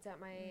 It's at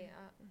my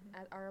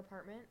at our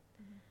apartment.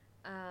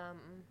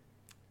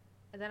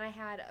 And then I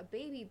had a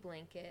baby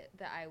blanket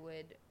that I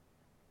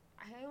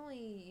only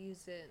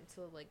used it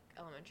until like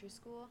elementary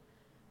school,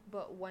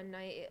 but one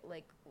night it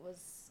like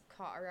was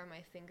caught around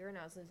my finger and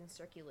I was losing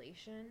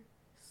circulation.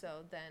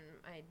 So then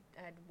I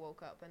had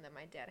woke up, and then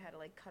my dad had to,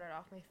 like, cut it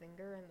off my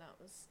finger, and that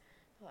was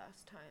the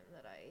last time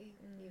that I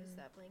used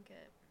that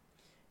blanket.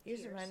 You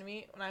just reminded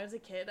me, when I was a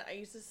kid, I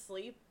used to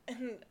sleep,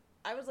 and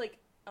I was, like,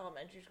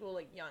 elementary school,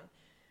 like, young.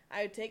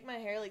 I would take my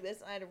hair like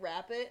this, and I'd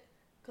wrap it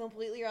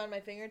completely around my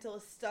finger until it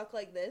was stuck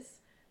like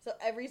this. So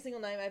every single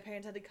night, my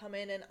parents had to come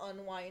in and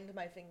unwind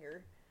my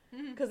finger.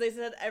 Because they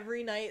said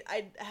every night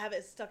I'd have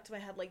it stuck to my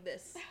head like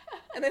this.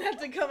 And then have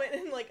to come in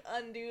and, like,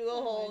 undo the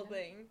whole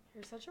thing.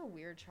 You're such a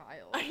weird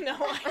child. I know.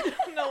 I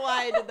don't know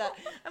why I did that.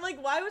 I'm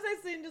like, why was I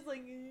sitting just,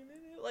 like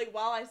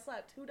while I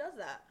slept? Who does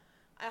that?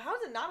 How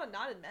is it not a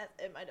knotted mess?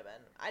 It might have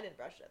been. I didn't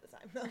brush it at the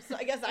time, though. So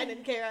I guess I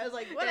didn't care. I was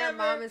like, whatever. Your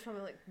mom is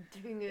probably like,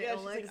 dang it,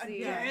 Alexi. Like,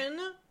 again?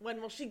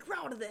 When will she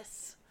grow out of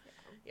this?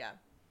 Yeah.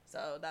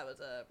 So that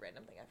was a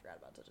random thing I forgot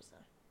about until just now.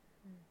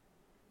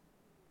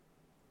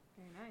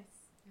 Very nice.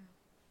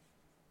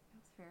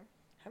 Fair.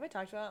 Have I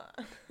talked about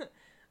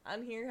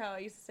on here how I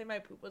used to say my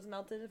poop was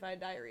melted if I had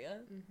diarrhea?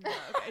 No,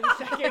 okay, just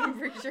checking. I'm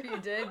pretty sure you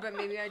did, but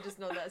maybe I just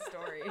know that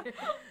story.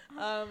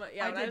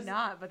 Yeah, I did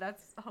not, but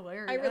that's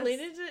hilarious. I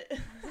related to,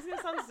 this is going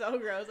to sound so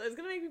gross. It's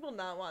going to make people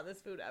not want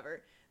this food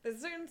ever. There's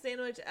a certain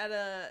sandwich at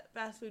a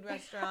fast food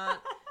restaurant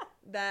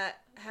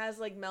that has,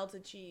 like,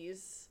 melted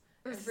cheese.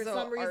 And for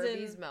some reason,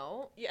 Arby's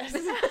melt? Yes.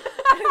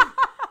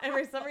 And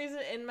for some reason,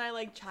 in my,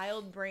 like,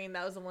 child brain,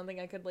 that was the one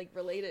thing I could, like,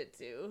 relate it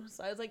to.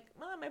 So I was like,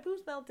 Mom, my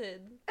poop's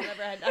melted.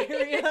 Whenever I had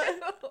diarrhea.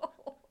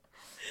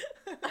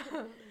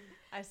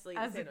 I still eat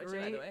the sandwich,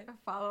 by the way. A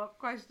follow-up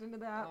question to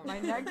that. My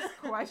next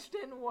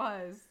question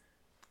was,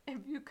 if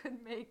you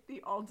could make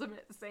the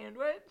ultimate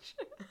sandwich,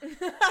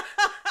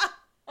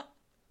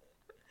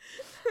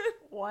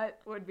 what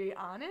would be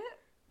on it?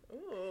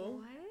 Ooh.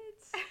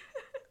 What?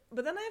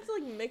 But then I have to,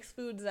 like, mix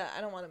foods that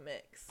I don't want to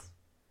mix.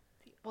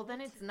 Well,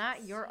 then it's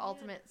not your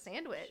ultimate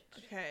sandwich.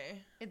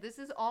 Okay. This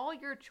is all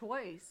your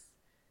choice.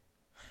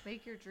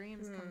 Make your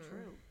dreams come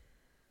true.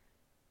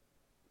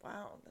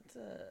 Wow, that's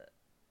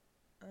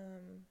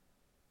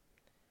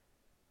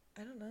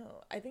I don't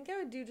know. I think I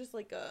would do just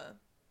like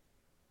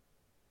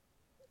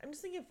I'm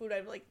just thinking of food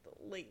I've liked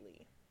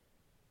lately.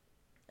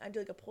 I'd do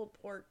like a pulled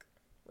pork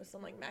with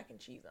some like mac and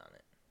cheese on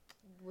it.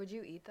 Would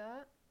you eat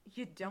that?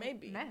 You don't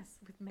Maybe. mess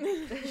with mac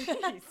and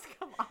cheese.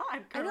 Come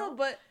on, girl. I know,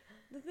 but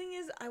the thing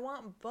is, I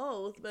want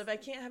both. But if I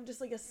can't have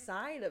just like a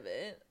side of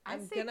it,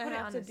 I'm gonna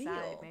have to deal.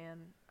 Side, man.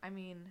 I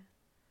mean,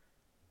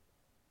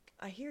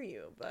 I hear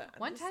you, but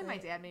one time my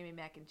dad made me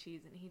mac and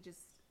cheese, and he just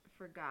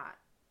forgot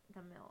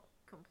the milk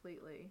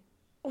completely.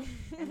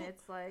 And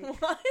it's like,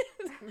 what?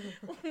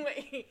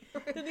 Wait,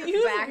 did he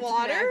use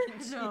water?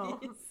 No.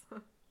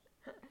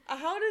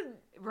 How did?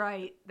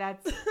 Right,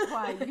 that's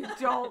why you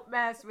don't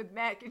mess with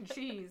mac and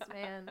cheese,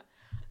 man.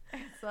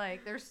 It's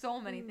like there's so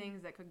many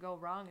things that could go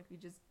wrong if you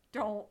just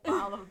don't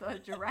follow the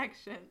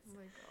directions. Oh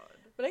my God.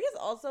 But I guess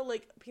also,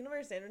 like, peanut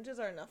butter sandwiches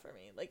are enough for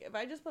me. Like, if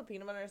I just put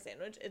peanut butter in a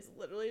sandwich, it's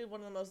literally one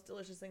of the most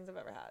delicious things I've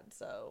ever had.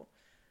 So,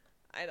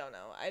 I don't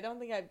know. I don't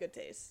think I have good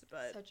taste,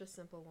 but Such a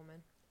simple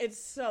woman. it's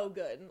so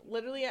good.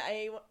 Literally,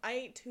 I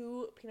ate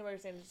 2 peanut butter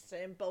sandwiches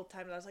today, and both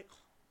times I was like, oh,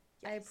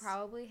 yes. I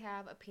probably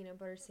have a peanut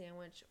butter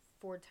sandwich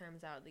 4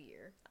 times out of the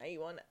year. I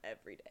eat one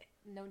every day.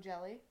 No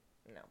jelly?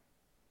 No.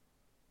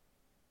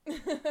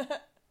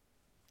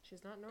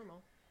 She's not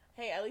normal.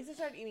 Hey, at least I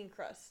started eating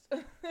crust.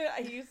 I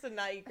used to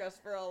not eat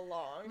crust for a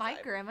long time. My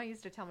grandma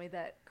used to tell me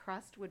that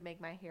crust would make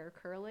my hair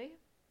curly.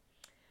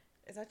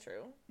 Is that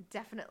true?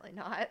 Definitely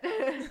not.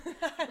 I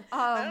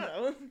don't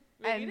know.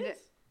 Maybe And it is.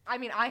 I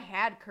mean, I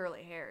had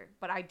curly hair,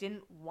 but I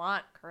didn't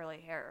want curly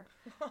hair.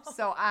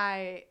 So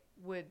I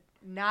would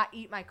not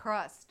eat my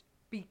crust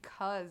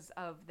because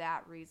of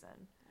that reason.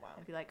 Wow.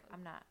 I'd be like,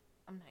 I'm not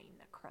eating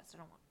that crust. I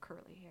don't want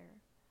curly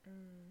hair.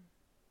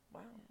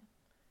 Wow.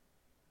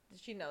 Did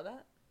she know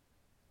that?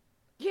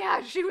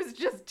 Yeah, she was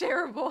just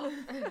terrible.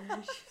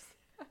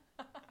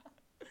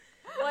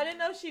 Well, I didn't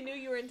know she knew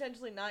you were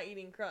intentionally not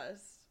eating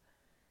crust.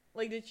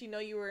 Like, did she know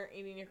you weren't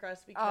eating your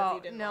crust because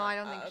you didn't no, want... I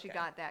don't think she okay.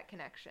 got that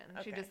connection.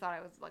 She Okay. just thought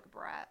I was like a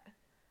brat.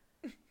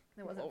 It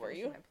wasn't What were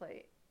finishing you? my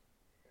plate.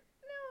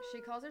 She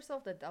calls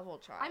herself the devil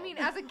child. I mean,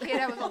 as a kid,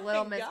 I was a Oh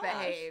little my gosh.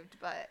 misbehaved,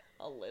 but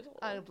A little?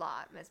 a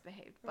lot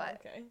misbehaved.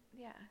 But Okay.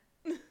 yeah,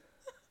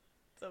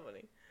 So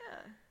funny.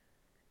 yeah.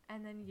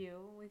 And then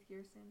you with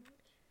your sandwich.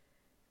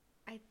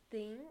 I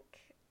think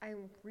I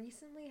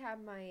recently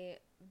had my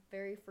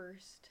very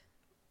first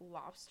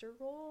lobster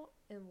roll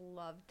and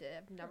loved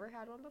it. I've never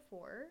had one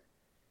before.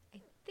 I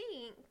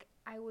think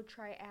I would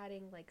try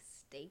adding like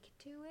steak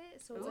to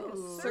it, so it's like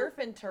Ooh. a Surf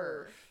and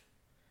turf.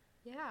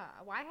 Yeah,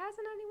 why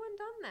hasn't anyone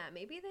done that?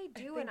 Maybe they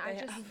do, think and I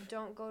they just have.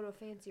 don't go to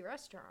fancy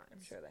restaurants.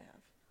 I'm sure they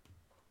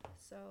have.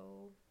 So,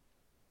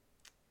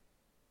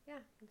 yeah,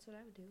 that's what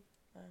I would do.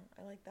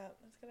 I like that.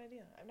 That's a good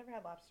idea. I've never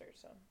had lobster,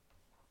 so.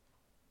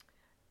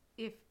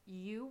 If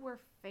you were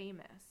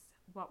famous,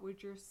 what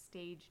would your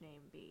stage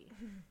name be?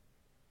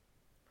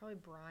 Probably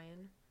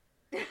Brian.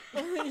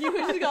 You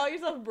would just call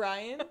yourself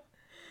Brian? I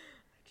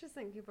just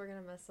think people are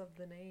gonna mess up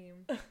the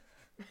name.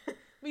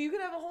 But you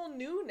could have a whole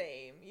new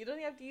name. You don't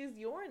have to use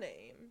your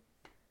name.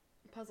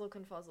 Puzzle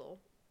Confuzzle.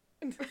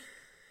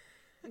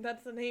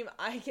 That's the name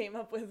I came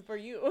up with for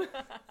you.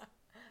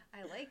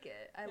 I like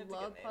it. I That's a good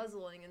love name.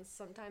 puzzling, and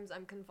sometimes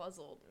I'm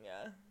confuzzled.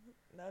 Yeah,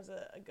 that was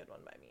a good one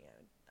by me.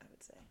 I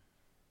would say.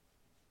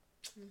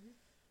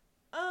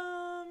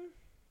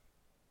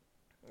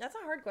 That's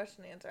a hard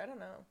question to answer. I don't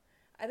know.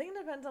 I think it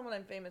depends on what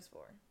I'm famous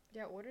for.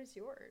 Yeah, what is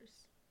yours?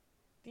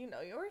 Do you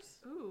know yours?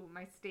 Ooh,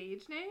 my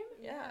stage name?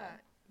 Yeah.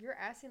 You're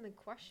asking the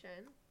question.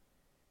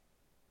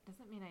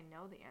 Doesn't mean I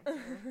know the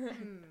answer.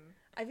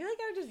 I feel like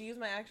I would just use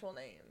my actual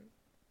name.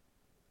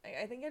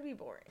 I think it'd be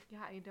boring. Yeah,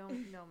 I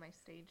don't know my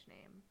stage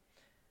name.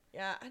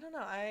 Yeah, I don't know.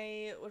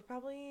 I would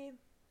probably...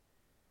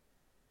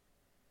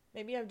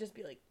 Maybe I would just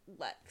be like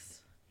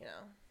Lex, you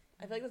know?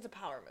 I feel like that's a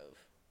power move.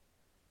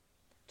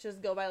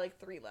 Just go by like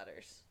 3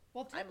 letters.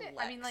 Well, I'm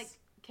I mean, like, Lex.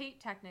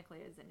 Cait technically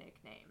is a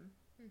nickname.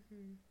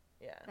 Mm-hmm.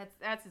 Yeah.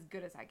 That's as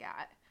good as I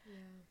got. Yeah.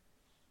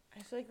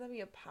 I feel like that'd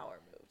be a power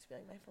move to be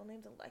like, my full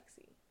name's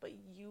Alexi, but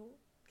you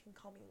can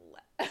call me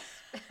Lex.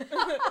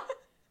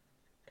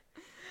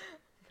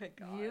 My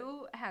God.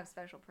 You have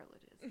special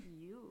privileges.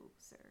 You,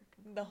 sir.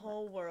 can The call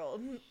whole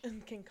world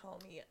can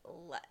call me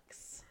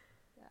Lex.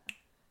 Yeah.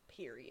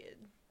 Period.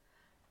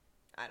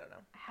 I don't know.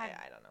 I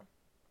don't know.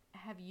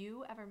 Have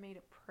you ever made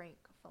a prank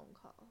phone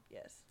call?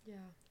 Yes. Yeah.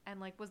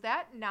 And, like, was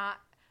that not...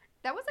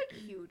 That was, like,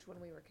 huge when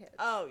we were kids.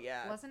 Oh,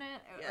 yeah. Wasn't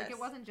it? Yes. Like, it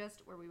wasn't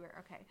just where we were...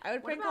 Okay. I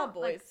would What prank call about,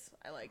 like, boys.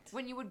 I liked.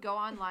 when you would go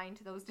online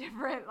to those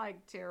different,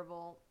 like,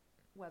 terrible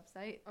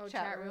website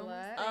Chat rooms.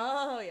 roulette.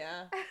 Oh,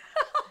 yeah.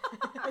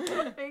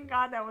 Thank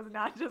God that was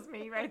not just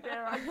me right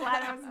there. I'm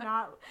glad I was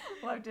not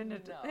left in the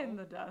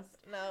dust.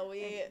 No,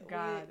 Thank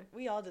God.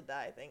 we all did that,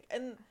 I think.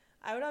 And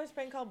I would always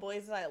prank call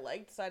boys that I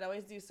liked, so I'd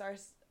always do star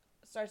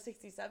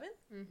 67,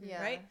 Mm-hmm.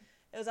 Yeah. right?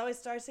 It was always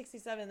star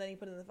 67, then you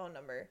put in the phone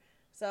number.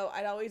 So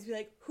I'd always be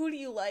like, who do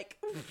you like?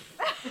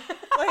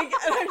 Like,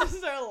 and I just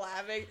start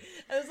laughing.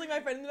 And it's like my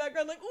friend in the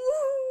background, like,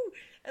 ooh!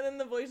 And then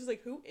the voice was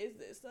like, who is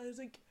this? And I was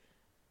like,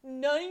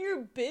 none of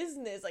your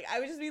business. Like, I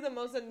would just be the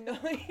most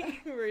annoying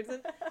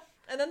person.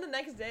 And then the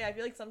next day, I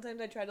feel like sometimes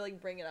I try to,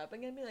 like, bring it up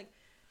again and be like,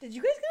 did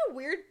you guys get a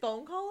weird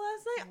phone call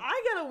last night?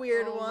 I got a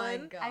weird Oh my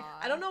one. God.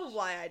 I don't know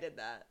why I did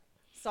that.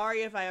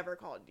 Sorry if I ever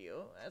called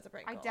you as a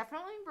prank I call.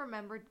 definitely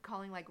remembered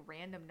calling, like,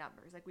 random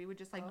numbers. Like, we would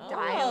just, like, Oh,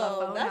 dial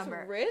a phone that's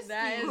number. risky.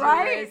 That is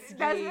Right?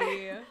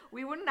 risky.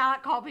 We would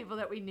not call people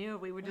that we knew.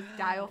 We would just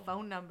dial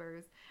phone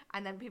numbers,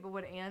 and then people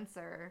would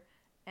answer,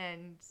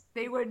 and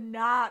they would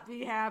not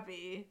be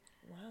happy.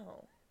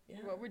 Wow. Yeah.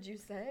 What would you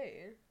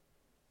say?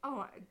 Oh,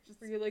 I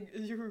just... Were you like,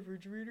 is your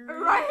refrigerator?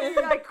 Right?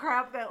 Like,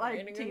 crap that, like,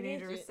 Random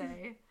teenagers shit.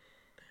 say.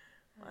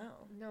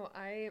 Wow. No,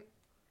 I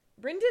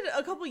Brynn did it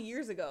a couple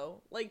years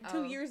ago. Like, 2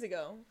 Oh. years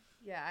ago.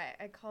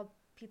 I called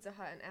Pizza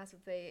Hut and asked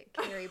if they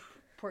carry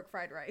pork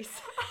fried rice.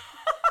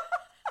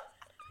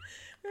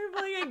 We were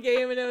playing a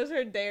game and it was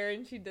her dare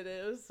and she did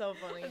it. It was so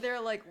funny. They're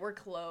like, we're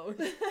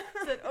closed.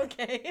 I said,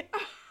 okay.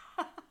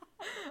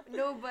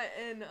 No, but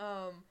in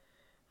oh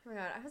my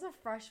God, I was a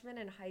freshman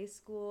in high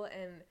school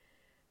and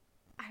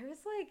I was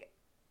like,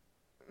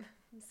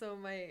 so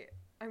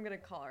I'm gonna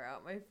call her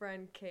out. My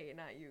friend Cait,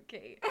 not you,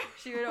 Cait.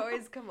 She would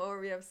always come over.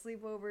 We have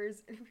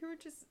sleepovers, and we would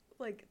just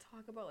like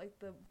talk about like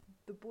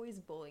the boys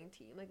bowling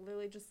team, like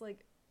literally just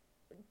like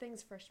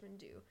things freshmen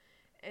do.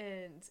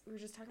 and we were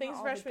just talking Things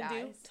about all freshmen the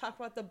do. guys. Talk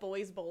about the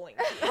boys bowling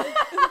team.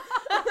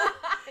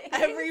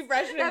 Every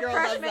freshman girl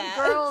does that.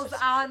 Girls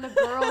on the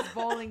girls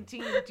bowling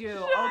team do.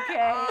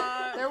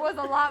 Okay, there was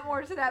a lot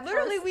more to that.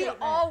 Literally, first we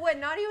statement. all went.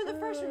 Not even the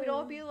freshmen. We'd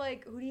all be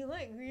like, "Who do you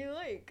like? Who do you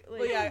like?"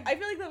 Well, yeah, I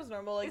feel like that was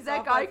normal. Like, Is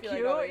that softball, guy I feel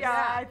cute? like always,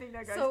 Yeah, I think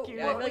that guy's So cute.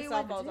 Yeah, I what feel like we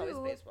would softball is always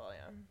do baseball.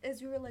 Yeah.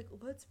 is we were like,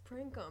 let's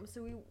prank them.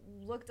 So we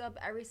looked up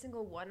every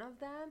single one of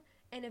them,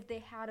 and if they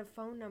had a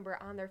phone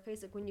number on their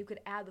face, like when you could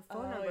add the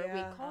phone number,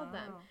 yeah. we called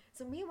them.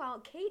 So meanwhile,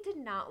 Cait did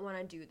not want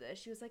to do this.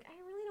 She was like, I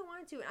really don't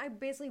want to, and I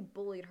basically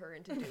bullied her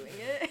into doing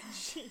it.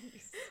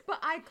 Jeez. But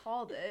I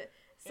called it.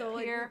 So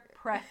like, Peer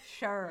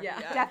pressure. Yeah.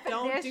 Definition.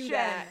 Don't do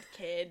that,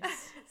 kids.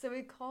 so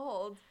we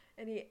called,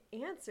 and he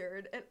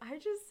answered, and I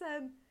just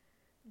said,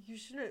 you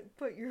shouldn't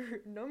put your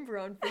number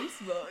on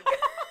Facebook.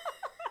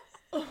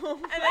 Oh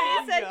And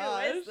then he said,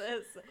 gosh. who is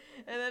this?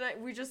 And then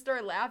we just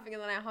started laughing,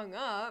 and then I hung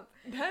up.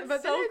 That's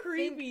But then so I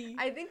creepy.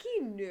 I think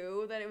he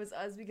knew that it was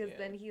us because Yeah.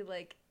 then he,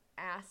 like,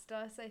 asked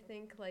us, I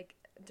think, like,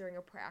 during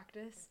a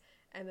practice.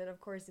 And then, of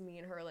course, me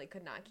and her, like,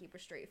 could not keep a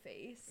straight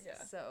face.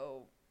 Yeah.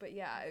 So, but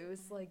yeah, it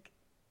was, like,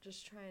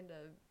 just trying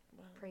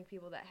to prank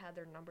people that had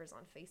their numbers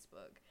on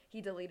Facebook.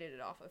 He deleted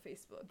it off of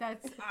Facebook.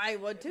 That's I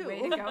would too.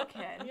 way to go,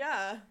 kid.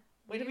 Yeah.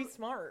 Way to be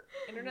smart.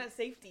 Internet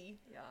safety.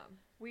 Yeah.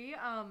 We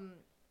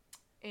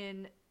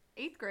in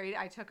 8th grade,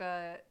 I took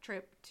a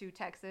trip to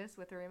Texas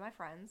with 3 of my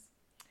friends,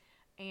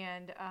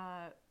 and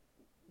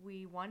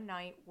we one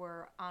night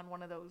were on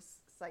one of those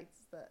sites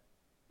that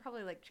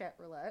probably like chat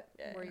roulette,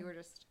 where you were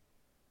just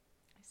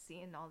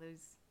seeing all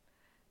those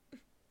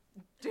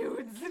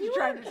dudes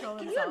trying to kill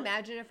themselves. Can you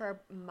imagine if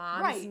our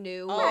moms Right.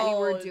 knew what we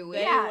were doing?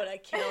 They Yeah. would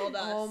have killed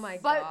us. Oh my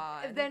But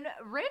God. then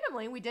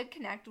randomly, we did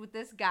connect with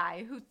this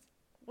guy who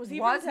Was he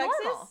was from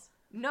Texas? normal.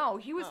 No,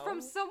 he was Oh. from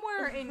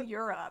somewhere in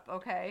Europe.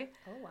 Okay.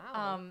 Oh,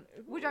 wow.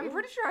 Which I'm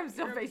pretty sure I'm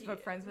still European.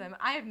 Facebook friends with him.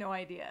 I have no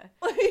idea.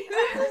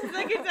 This is the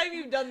second time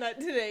you've done that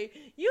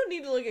today. You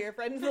need to look at your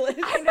friends list.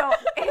 I know.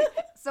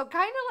 So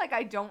kind of like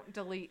I don't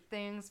delete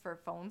things for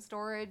phone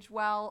storage.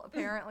 Well,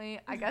 apparently,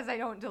 I guess I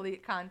don't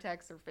delete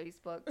contacts or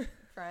Facebook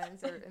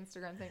friends or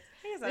Instagram things.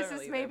 I guess I This don't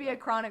is either, maybe but- a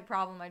chronic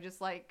problem. I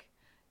just like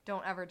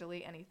don't ever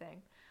delete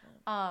anything.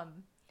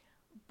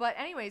 But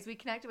anyways, we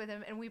connected with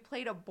him and we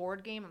played a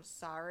board game of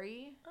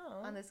Sorry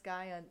on this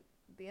guy on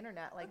the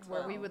internet, like That's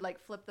where we fun. would like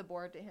flip the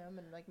board to him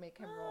and like make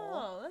him roll.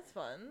 Oh, that's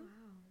fun.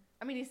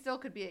 I mean, he still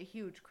could be a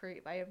huge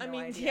creep. I have no I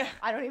mean, idea. yeah.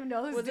 I don't even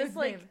know this Was dude's this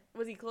like, name.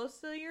 was he close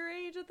to your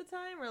age at the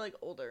time or like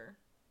older?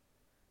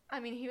 I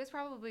mean, he was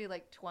probably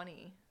like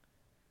 20,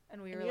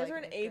 and we And were you guys like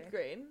were in fifth 8th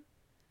grade.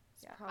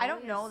 Yeah. probably I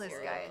don't a know this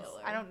serial guy's.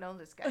 killer. I don't know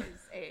this guy's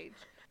age.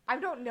 I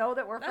don't know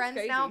that we're That's friends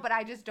crazy. now, but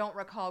I just don't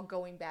recall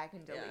going back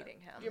and Yeah.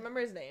 deleting him. Do you remember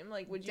his name?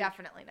 Like, would you?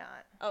 Definitely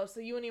not. Oh, so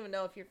you wouldn't even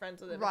know if you're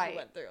friends with him if Right. you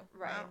went through.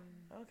 Right.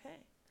 Wow. Okay.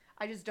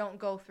 I just don't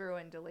go through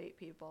and delete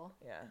people.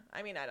 Yeah.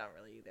 I mean, I don't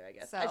really either. I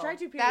guess. So I try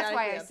to. that's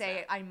why I periodically on say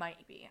Snap. I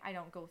might be. I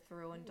don't go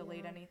through and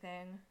delete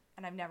anything,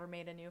 and I've never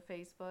made a new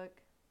Facebook.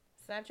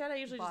 Snapchat. I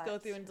usually just go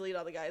But- through and delete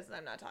all the guys that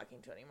I'm not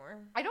talking to anymore.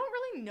 I don't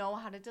really know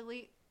how to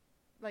delete.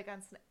 Like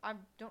on, I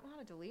don't know how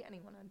to delete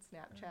anyone on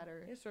Snapchat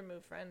or Just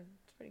remove friend.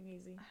 It's pretty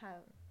easy.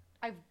 have.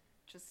 I've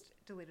just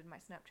deleted my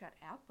Snapchat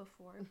app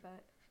before,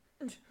 but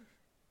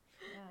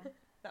yeah.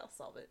 That'll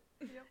solve it.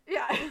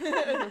 Yeah.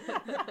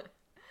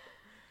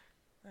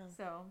 Oh.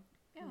 So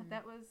yeah,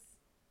 that was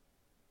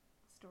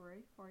a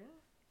story for you.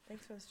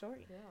 Thanks for the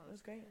story. Yeah, it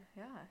was great.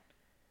 Yeah.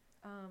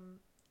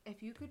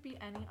 If you could be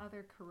any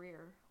other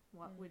career,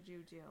 what would you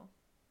do?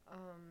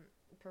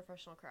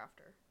 Professional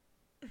crafter.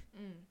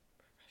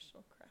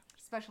 Professional craft.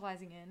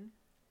 Specializing in?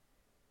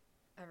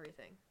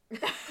 Everything.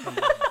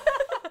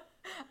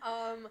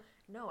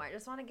 No, I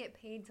just want to get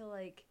paid to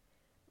like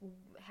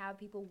have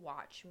people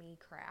watch me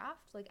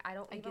craft. Like I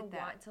don't I even get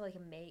that. want to like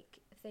make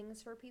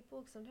things for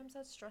people 'cause sometimes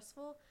that's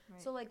stressful.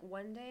 Right. So like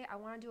one day I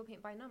want to do a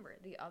paint by number.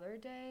 The other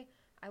day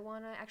I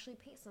want to actually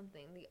paint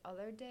something. The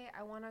other day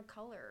I want to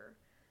color.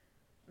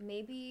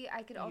 Maybe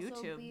I could also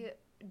YouTube. be a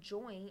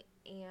joint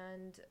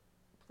and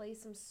play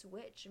some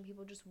Switch and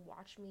people just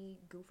watch me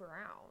goof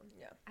around.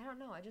 Yeah. I don't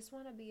know. I just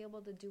want to be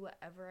able to do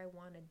whatever I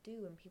want to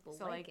do and people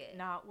So like like it.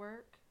 not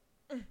work?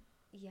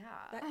 Yeah.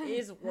 That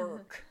is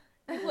work.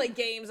 I play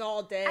games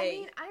all day. I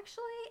mean,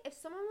 actually, if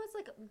someone was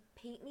like,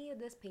 paint me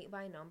this paint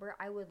by number,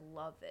 I would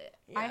love it.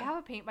 I Yeah. have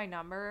a paint by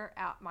number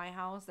at my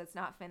house that's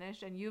not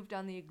finished, and you've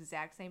done the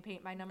exact same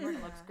paint by number. And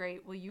it looks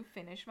great. Will you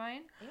finish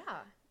mine? Yeah.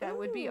 That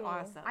would be Ooh.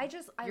 awesome.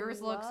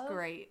 Yours looks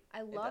great.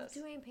 I love does.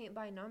 doing paint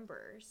by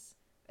numbers.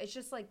 It's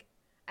just like,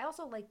 I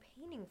also like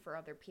painting for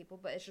other people,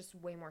 but it's just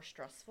way more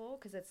stressful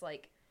because it's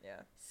like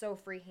Yeah. so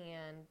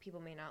freehand. People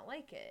may not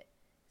like it.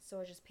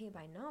 So I just paint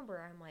by number.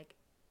 I'm like,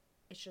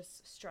 it's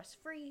just stress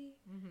free,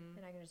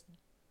 and I can just.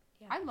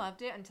 Yeah. I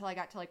loved it until I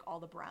got to like all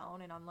the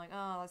brown, and I'm like,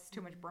 oh, that's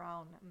too much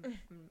brown. I'm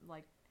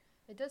like,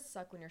 It does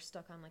suck when you're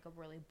stuck on like a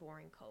really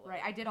boring color.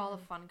 right. I did all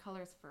the fun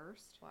colors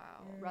first,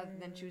 Wow. rather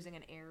than choosing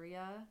an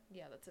area.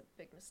 Yeah, that's a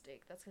big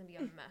mistake. That's gonna be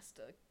a mess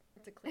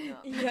to clean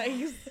up.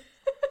 Yikes.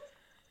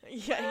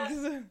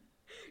 Yikes.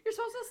 You're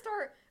supposed to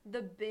start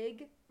the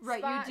big Right,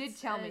 spots, you did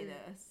tell me and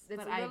this. It's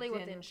but I literally what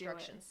the didn't do it.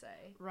 instructions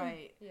say.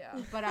 Right. Yeah.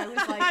 But I was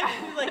like,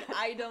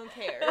 I don't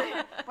care.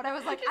 but I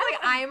was like, She's like,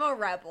 I'm a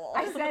rebel.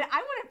 I said,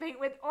 I want to paint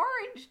with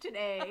orange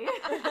today.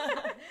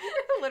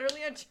 You're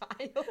literally a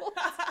child.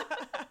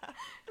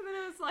 And then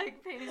I was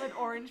like painting with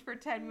orange for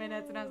 10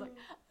 minutes, and I was like,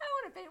 I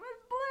want to paint with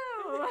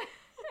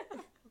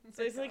blue.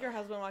 So it's like her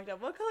husband walked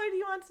up. What color do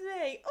you want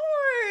today?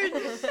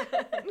 Orange.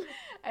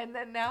 And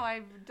then now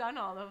I've done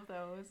all of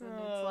those, and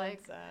it's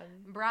like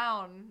sad.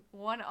 brown,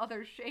 one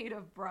other shade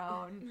of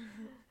brown.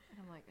 And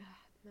I'm like, ugh.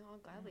 No, I'll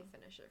gladly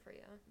finish it for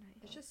you.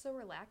 Nice. It's just so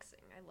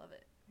relaxing. I love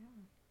it.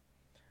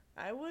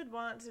 I would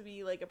want to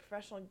be like a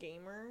professional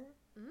gamer.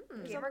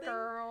 Gamer something.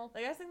 girl.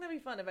 Like I just think that'd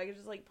be fun if I could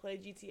just like play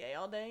GTA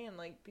all day and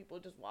like people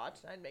would just watch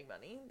and I'd make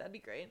money. That'd be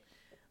great.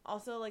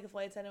 Also, like a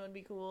flight attendant would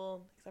be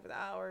cool, except for the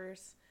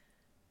hours.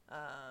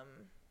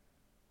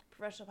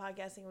 Professional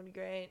podcasting would be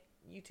great.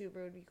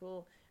 YouTuber would be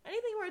cool.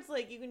 Anything where it's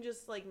like you can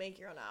just like make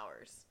your own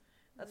hours.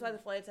 That's why the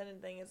flight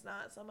attendant thing is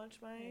not so much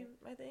my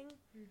thing.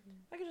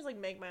 I could just like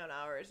make my own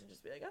hours and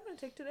just be like, I'm gonna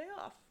take today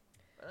off.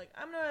 Or like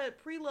I'm gonna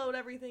preload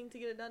everything to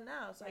get it done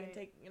now, so I can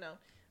take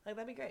like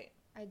that'd be great.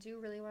 I do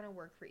really want to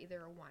work for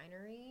either a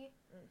winery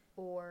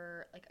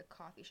or like a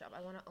coffee shop.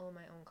 I want to own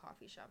my own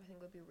coffee shop. I think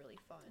it would be really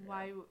fun.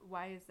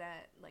 Why is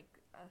that like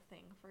a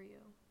thing for you?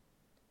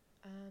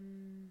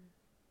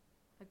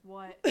 Like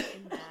what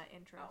in that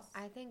interest?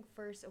 I think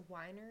first a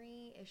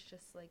winery is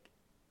just like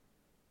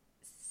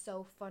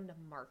so fun to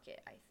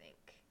market, I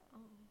think. Oh.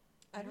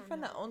 I have a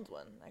friend that owns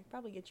one. I could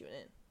probably get you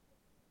in.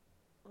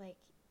 Like,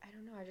 I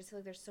don't know. I just feel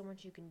like there's so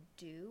much you can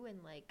do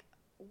and like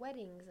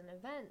weddings and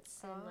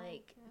events and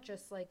like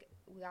just like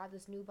we got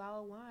this new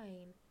bottle of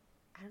wine.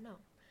 I don't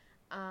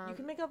know. You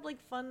can make up like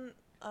fun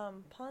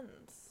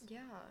puns.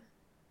 Yeah.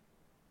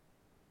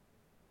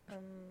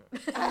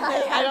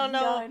 I don't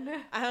know.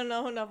 I don't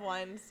know enough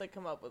wines to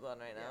come up with one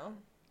right now.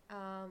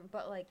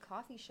 But like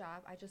coffee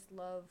shop, I just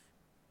love.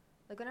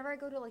 Like whenever I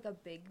go to like a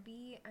Big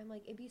B, I'm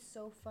like it'd be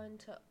so fun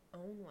to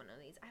own one of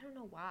these. I don't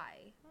know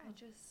why. I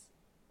just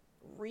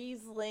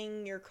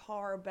Riesling your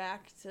car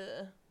back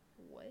to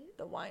what?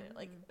 the wine,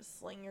 like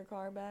sling your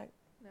car back.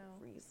 No.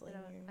 Riesling.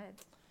 I don't know.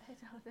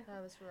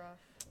 That was rough.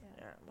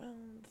 Yeah. Well,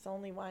 it's the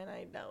only wine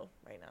I know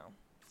right now.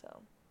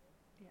 So.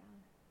 Yeah.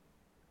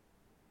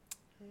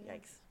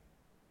 Yikes.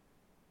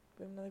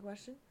 We have another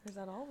question? Or is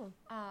that all of them?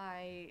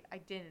 I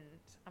didn't.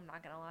 I'm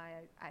not gonna lie.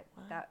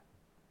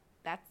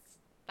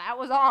 That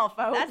was all,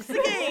 folks. That's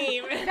the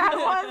game. That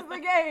was the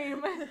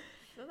game.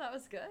 No, that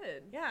was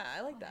good. Yeah,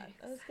 I like that.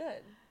 That was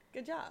good.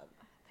 Good job.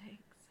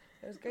 Thanks.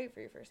 It was great for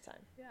your first time.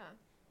 Yeah.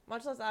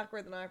 Much less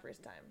awkward than our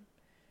first time.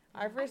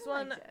 Our first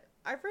one,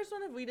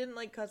 if we didn't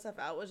like cut stuff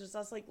out, was just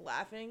us like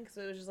laughing because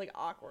it was just like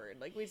awkward.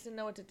 Like we just didn't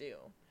know what to do.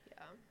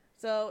 Yeah.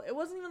 So it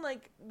wasn't even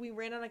like we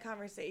ran on a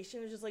conversation.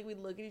 It was just like we'd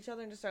look at each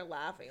other and just start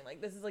laughing.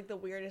 Like this is like the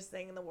weirdest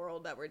thing in the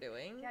world that we're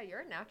doing. Yeah, you're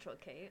a natural,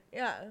 Cait.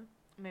 Yeah.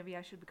 Maybe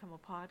I should become a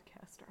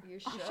podcaster. You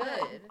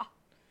should.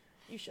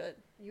 You should.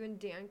 You and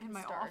Dan can In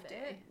my start off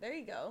day. There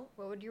you go.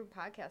 What would your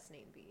podcast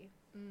name be?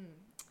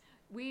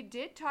 We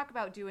did talk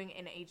about doing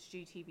an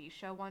HGTV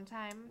show one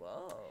time.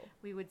 Whoa.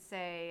 We would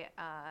say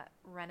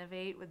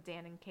Renovate with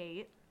Dan and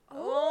Cait.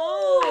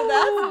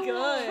 Oh, that's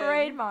good.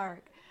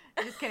 Trademark.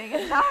 Just kidding.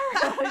 It's not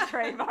really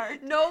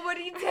trademark.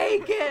 Nobody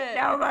take it.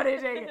 Nobody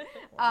take it.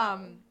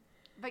 Wow.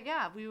 But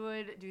yeah, we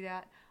would do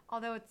that.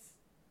 Although it's,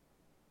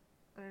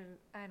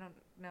 I don't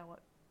know what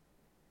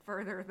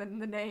further than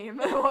the name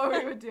what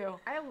we would do.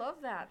 I love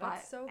that.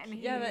 That's so And cute.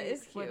 he Yeah, that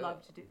is would cute.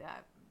 love to do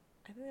that.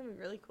 I think that'd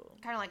be really cool.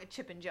 Kind of like a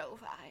Chip and Joe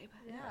vibe.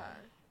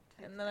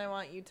 Yeah. And then I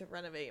want you to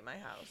renovate my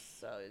house,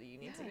 so you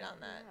need to get on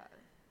that.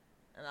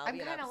 And I'll I'm be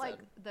an kind of episode.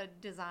 like the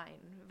design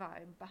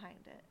vibe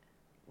behind it.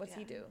 What's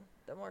he do?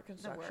 The more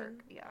construction?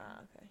 work, yeah. Ah,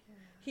 okay.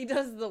 He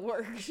does the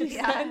work, she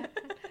Yeah. said.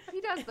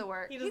 He does the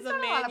work. He does He's the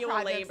done a lot of manual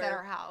projects labor. at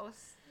our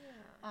house.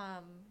 Yeah.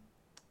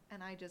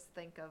 And I just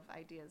think of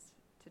ideas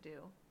to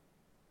do.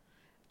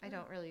 I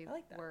don't really I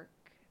like that. work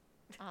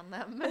on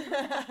them.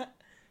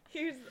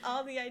 Here's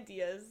all the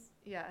ideas.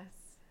 Yes.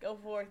 Go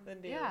forth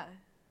and do. Yeah.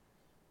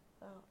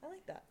 Oh, I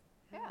like that.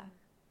 Yeah.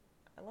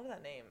 I love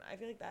that name. I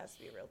feel like that has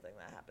to be a real thing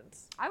that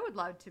happens. I would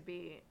love to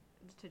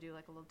do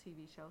like a little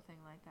TV show thing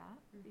like that.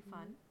 It'd be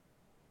fun.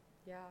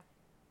 Yeah.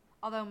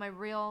 Although my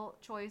real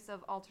choice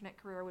of alternate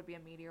career would be a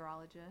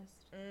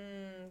meteorologist.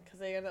 Because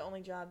they are the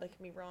only job that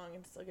can be wrong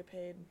and still get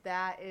paid.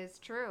 That is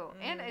true.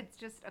 And it's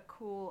just a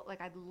cool,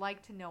 like, I'd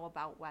like to know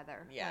about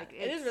weather. Yeah, like,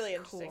 it is it's really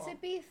interesting. cool. To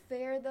be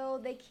fair, though,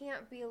 they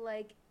can't be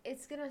like,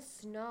 it's going to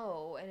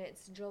snow and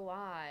it's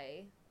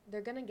July.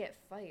 They're going to get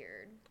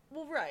fired.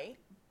 Well, right.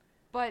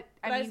 But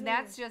I But I mean,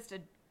 that's just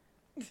a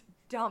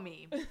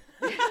dummy.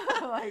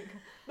 Like,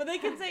 But they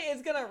can say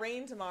it's going to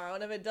rain tomorrow,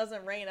 and if it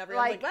doesn't rain,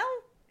 everyone's like, well...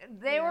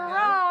 they were Yeah.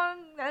 wrong.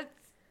 That's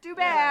too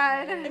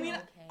bad. I mean,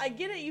 I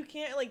get it. You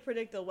can't, like,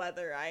 predict the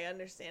weather. I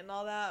understand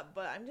all that.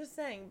 But I'm just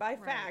saying, by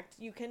fact,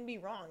 you can be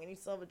wrong, and you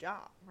still have a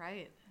job.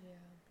 Right.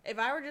 Yeah. If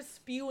I were just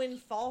spewing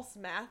false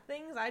math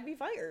things, I'd be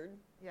fired.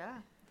 Yeah.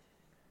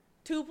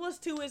 2 +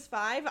 2 is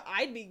 5,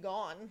 I'd be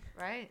gone.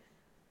 Right.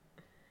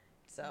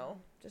 So,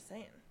 just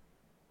saying.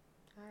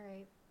 All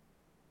right.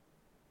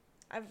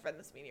 I have a friend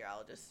that's a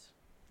meteorologist.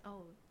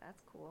 Oh,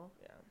 that's cool.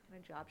 Yeah. My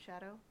job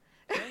shadow.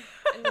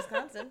 In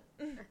Wisconsin.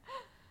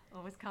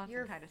 Oh, Wisconsin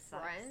Your kind of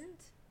sucks. friend?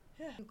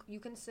 Yeah. You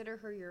consider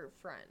her your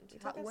friend? We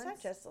talk on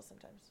Snapchat still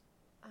sometimes.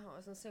 Oh, I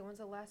was gonna say, when's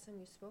the last time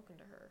you've spoken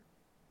to her?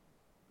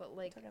 But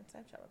We like, talk on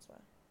Snapchat once in a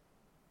while.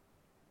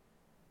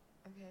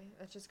 okay,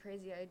 that's just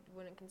crazy. I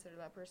wouldn't consider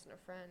that person a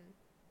friend.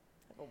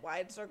 I have a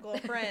wide circle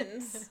of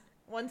friends.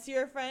 Once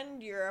you're a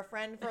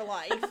friend for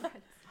life.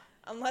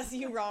 Unless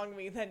you wrong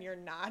me, then you're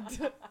not.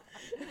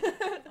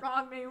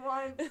 Wrong me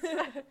once.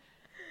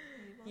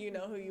 You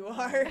know who you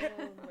are.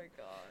 Oh my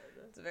god.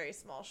 It's a very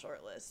small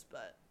short list,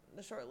 but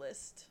the short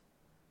list.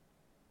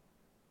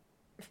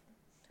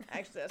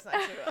 Actually, that's not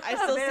true. I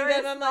still see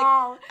them. I'm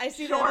like, I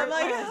see them. I'm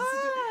like,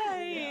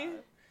 hi. Yeah.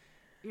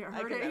 You I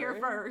heard could it here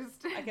never-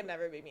 first. I can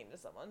never be mean to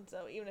someone.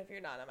 So even if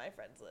you're not on my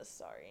friends list,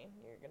 sorry,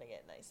 you're gonna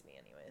get nice to me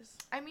anyways.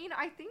 I mean,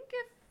 I think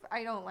if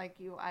I don't like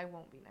you, I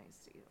won't be nice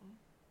to you.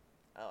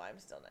 Oh, I'm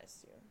still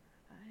nice to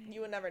you.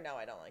 You would never know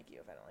I don't like you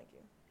if I don't like you.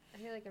 I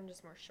feel like I'm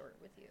just more short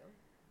with you.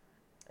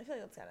 I feel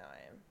like that's kind of how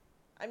I am.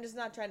 I'm just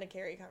not trying to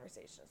carry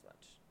conversation as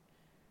much.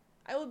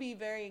 I will be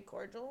very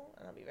cordial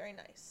and I'll be very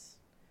nice,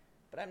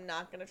 but I'm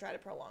not gonna try to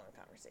prolong a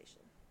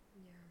conversation.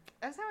 Yeah.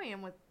 That's how I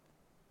am with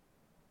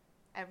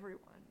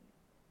everyone.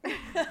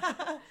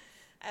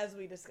 As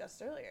we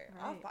discussed earlier,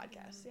 off Right.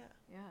 podcast, yeah.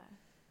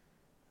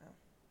 Yeah.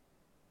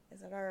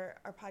 Is that our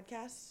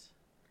podcast?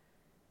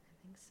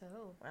 I think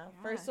so. Wow,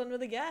 Yeah. first one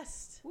with a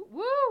guest. Woo!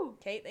 Woo!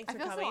 Cait, thanks I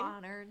for feel coming. so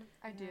honored.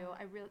 I do. Yeah.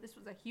 I really. This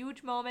was a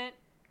huge moment.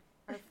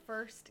 Our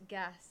first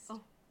guest.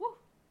 Oh, woo!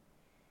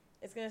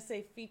 It's gonna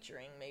say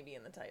featuring maybe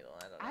in the title.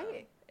 I don't know.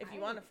 If you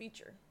want a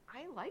feature,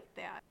 I like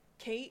that.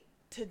 Cait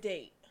to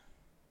date.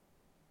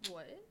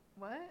 What?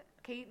 What?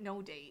 Cait,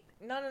 no date.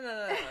 No,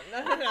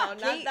 not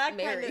Cait that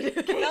married. kind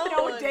of. Cait,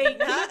 no date.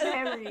 Not, Cait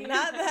married.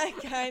 not that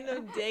kind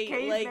of date.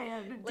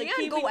 Caveman. Like Dan,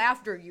 keeping, go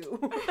after you.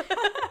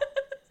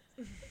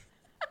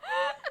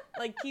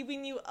 like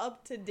keeping you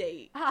up to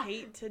date.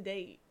 Cait to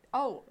date.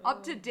 Oh,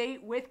 up to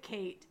date with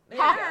Cait. There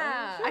you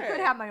Ha! go. I Sure. could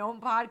have my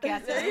own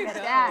podcast There and you look go.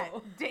 at that.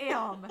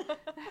 Damn.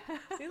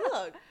 See,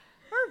 look.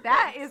 Perfect.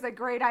 That is a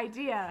great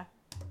idea.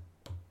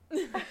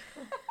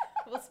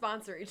 We'll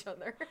sponsor each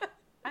other.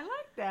 I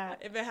like that.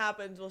 If it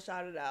happens, we'll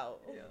shout it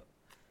out. Yeah.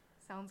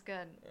 Sounds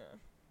good. Yeah.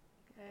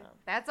 Okay. Wow.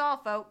 That's all,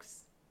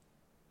 folks.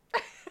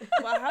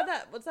 Well,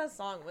 what's that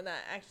song when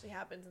that actually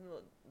happens in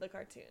the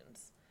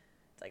cartoons?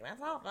 It's like,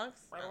 that's all, folks.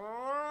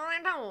 I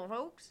know,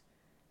 folks.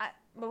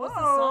 But what's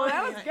the Whoa, song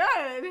that was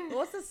behind good.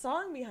 What's the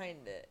song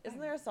behind it? Isn't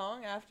there a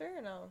song after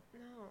or no? No.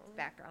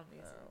 Background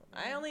music. No.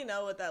 I only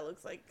know what that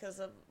looks like because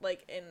of,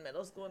 like, in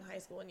middle school and high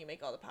school when you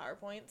make all the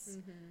PowerPoints.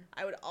 Mm-hmm.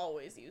 I would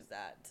always use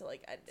that to,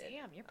 like, end it.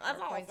 Damn, your That's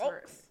all, PowerPoints were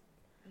folks.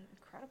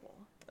 incredible.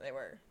 They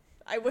were.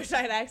 I wish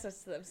I had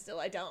access to them still.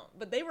 I don't.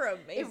 But they were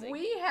amazing. If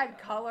we had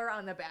color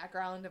on the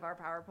background of our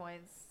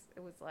PowerPoints,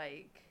 it was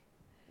like,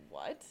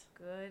 What?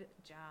 good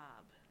job.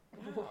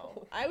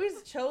 Wow. I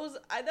always chose...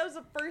 that was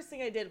the first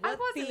thing I did. What I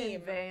wasn't theme?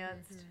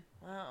 advanced.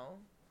 Wow.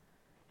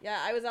 Yeah,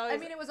 I was always... I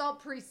mean, it was all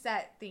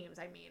preset themes.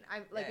 I mean,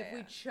 Yeah, if we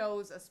yeah.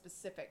 chose a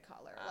specific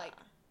color, like,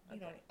 you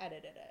know, okay.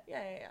 edited it.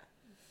 Yeah.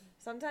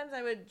 Sometimes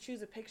I would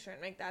choose a picture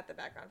and make that the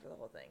background for the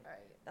whole thing. Right.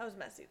 That was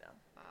messy, though.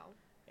 Wow.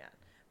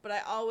 But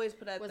I always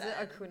put at Was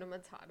that. it Hakuna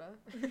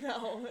Matata?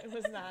 No, it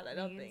was not. I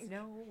don't Means think.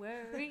 no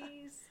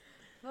worries.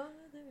 For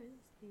the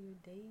rest of your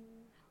day.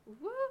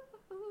 Woo.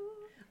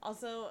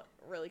 Also,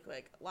 really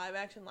quick, live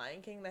action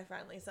Lion King, they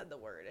finally said the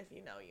word. If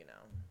you know, you know.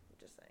 I'm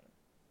just saying.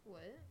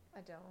 What? I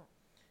don't.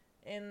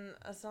 In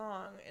a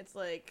song, it's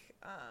like,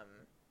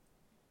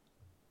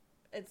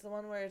 it's the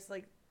one where it's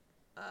like,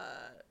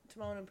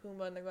 Timon and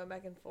Pumbaa and they're going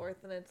back and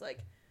forth and it's like,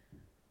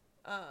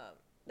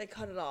 they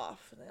cut it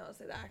off and they don't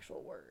say the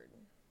actual word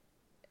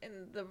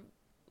in the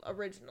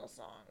original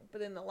song.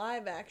 But in the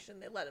live action,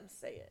 they let him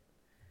say it.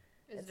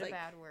 Is It's it like- a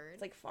bad word?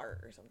 It's like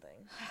fart or something.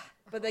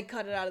 But they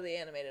cut it out of the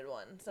animated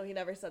one, so he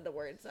never said the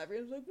word. So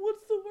everyone's like,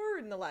 what's the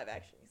word? In the live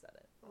action, he said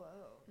it. Whoa.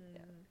 Yeah.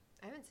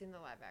 I haven't seen the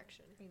live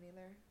action. Me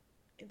neither.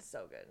 It's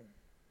so good.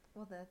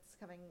 Well, that's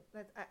coming.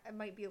 I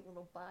might be a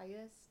little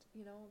biased,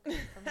 you know, coming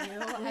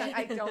from you.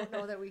 I don't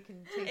know that we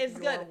can take It's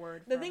your good.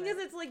 word The from thing it. is,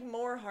 it's like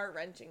more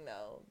heart-wrenching,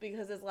 though,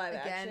 because it's live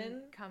Again,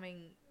 action.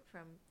 coming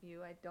from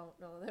you, I don't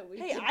know that we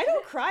Hey, can. I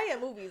don't cry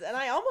at movies, and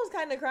I almost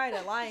kind of cried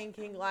at Lion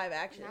King live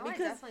action. Now I because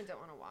definitely don't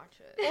want to watch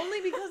it. only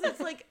because it's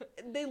like,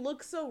 they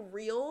look so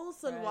real,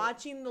 so Right.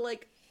 watching the,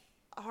 like,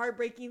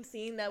 heartbreaking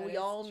scene that That we is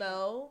all true.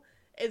 know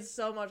is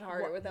so much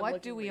harder with them What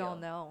looking do we real. all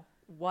know?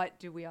 What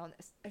do we all know?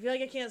 I feel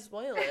like I can't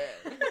spoil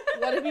it.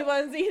 What if you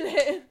haven't seen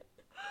it?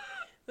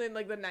 In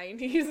like the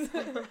 90s.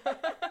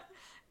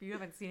 If you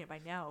haven't seen it by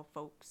now,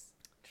 folks.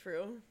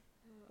 True.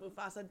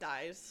 Mufasa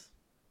dies.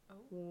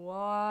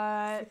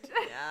 What?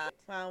 Yeah.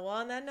 Well,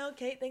 on that note,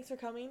 Cait, thanks for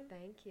coming.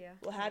 Thank you.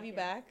 We'll have Thank you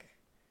back.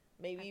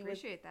 maybe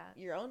appreciate that.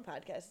 your own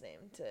podcast name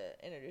to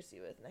introduce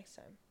you with next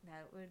time.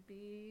 That would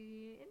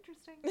be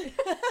interesting.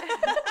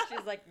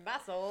 She's like,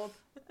 that's old.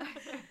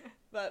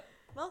 But,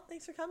 well,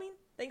 thanks for coming.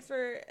 Thanks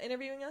for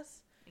interviewing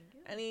us. Thank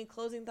you. Any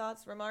closing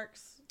thoughts,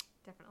 remarks?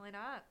 Definitely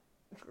not.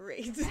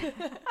 Great.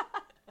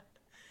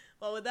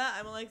 Well, with that,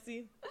 I'm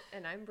Alexi.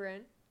 And I'm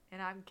Brynn.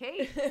 And I'm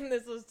Cait. And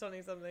this was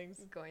 20-somethings.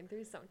 Going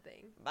through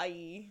something.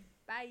 Bye.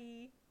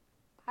 Bye.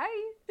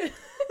 Hi.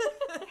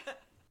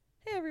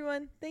 Hey,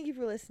 everyone. Thank you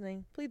for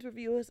listening. Please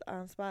review us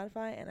on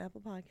Spotify and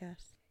Apple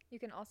Podcasts. You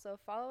can also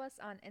follow us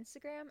on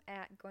Instagram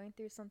at Going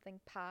Through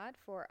Something Pod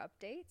for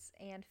updates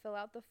and fill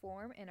out the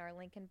form in our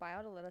link in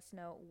bio to let us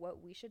know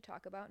what we should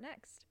talk about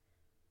next.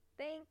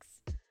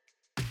 Thanks!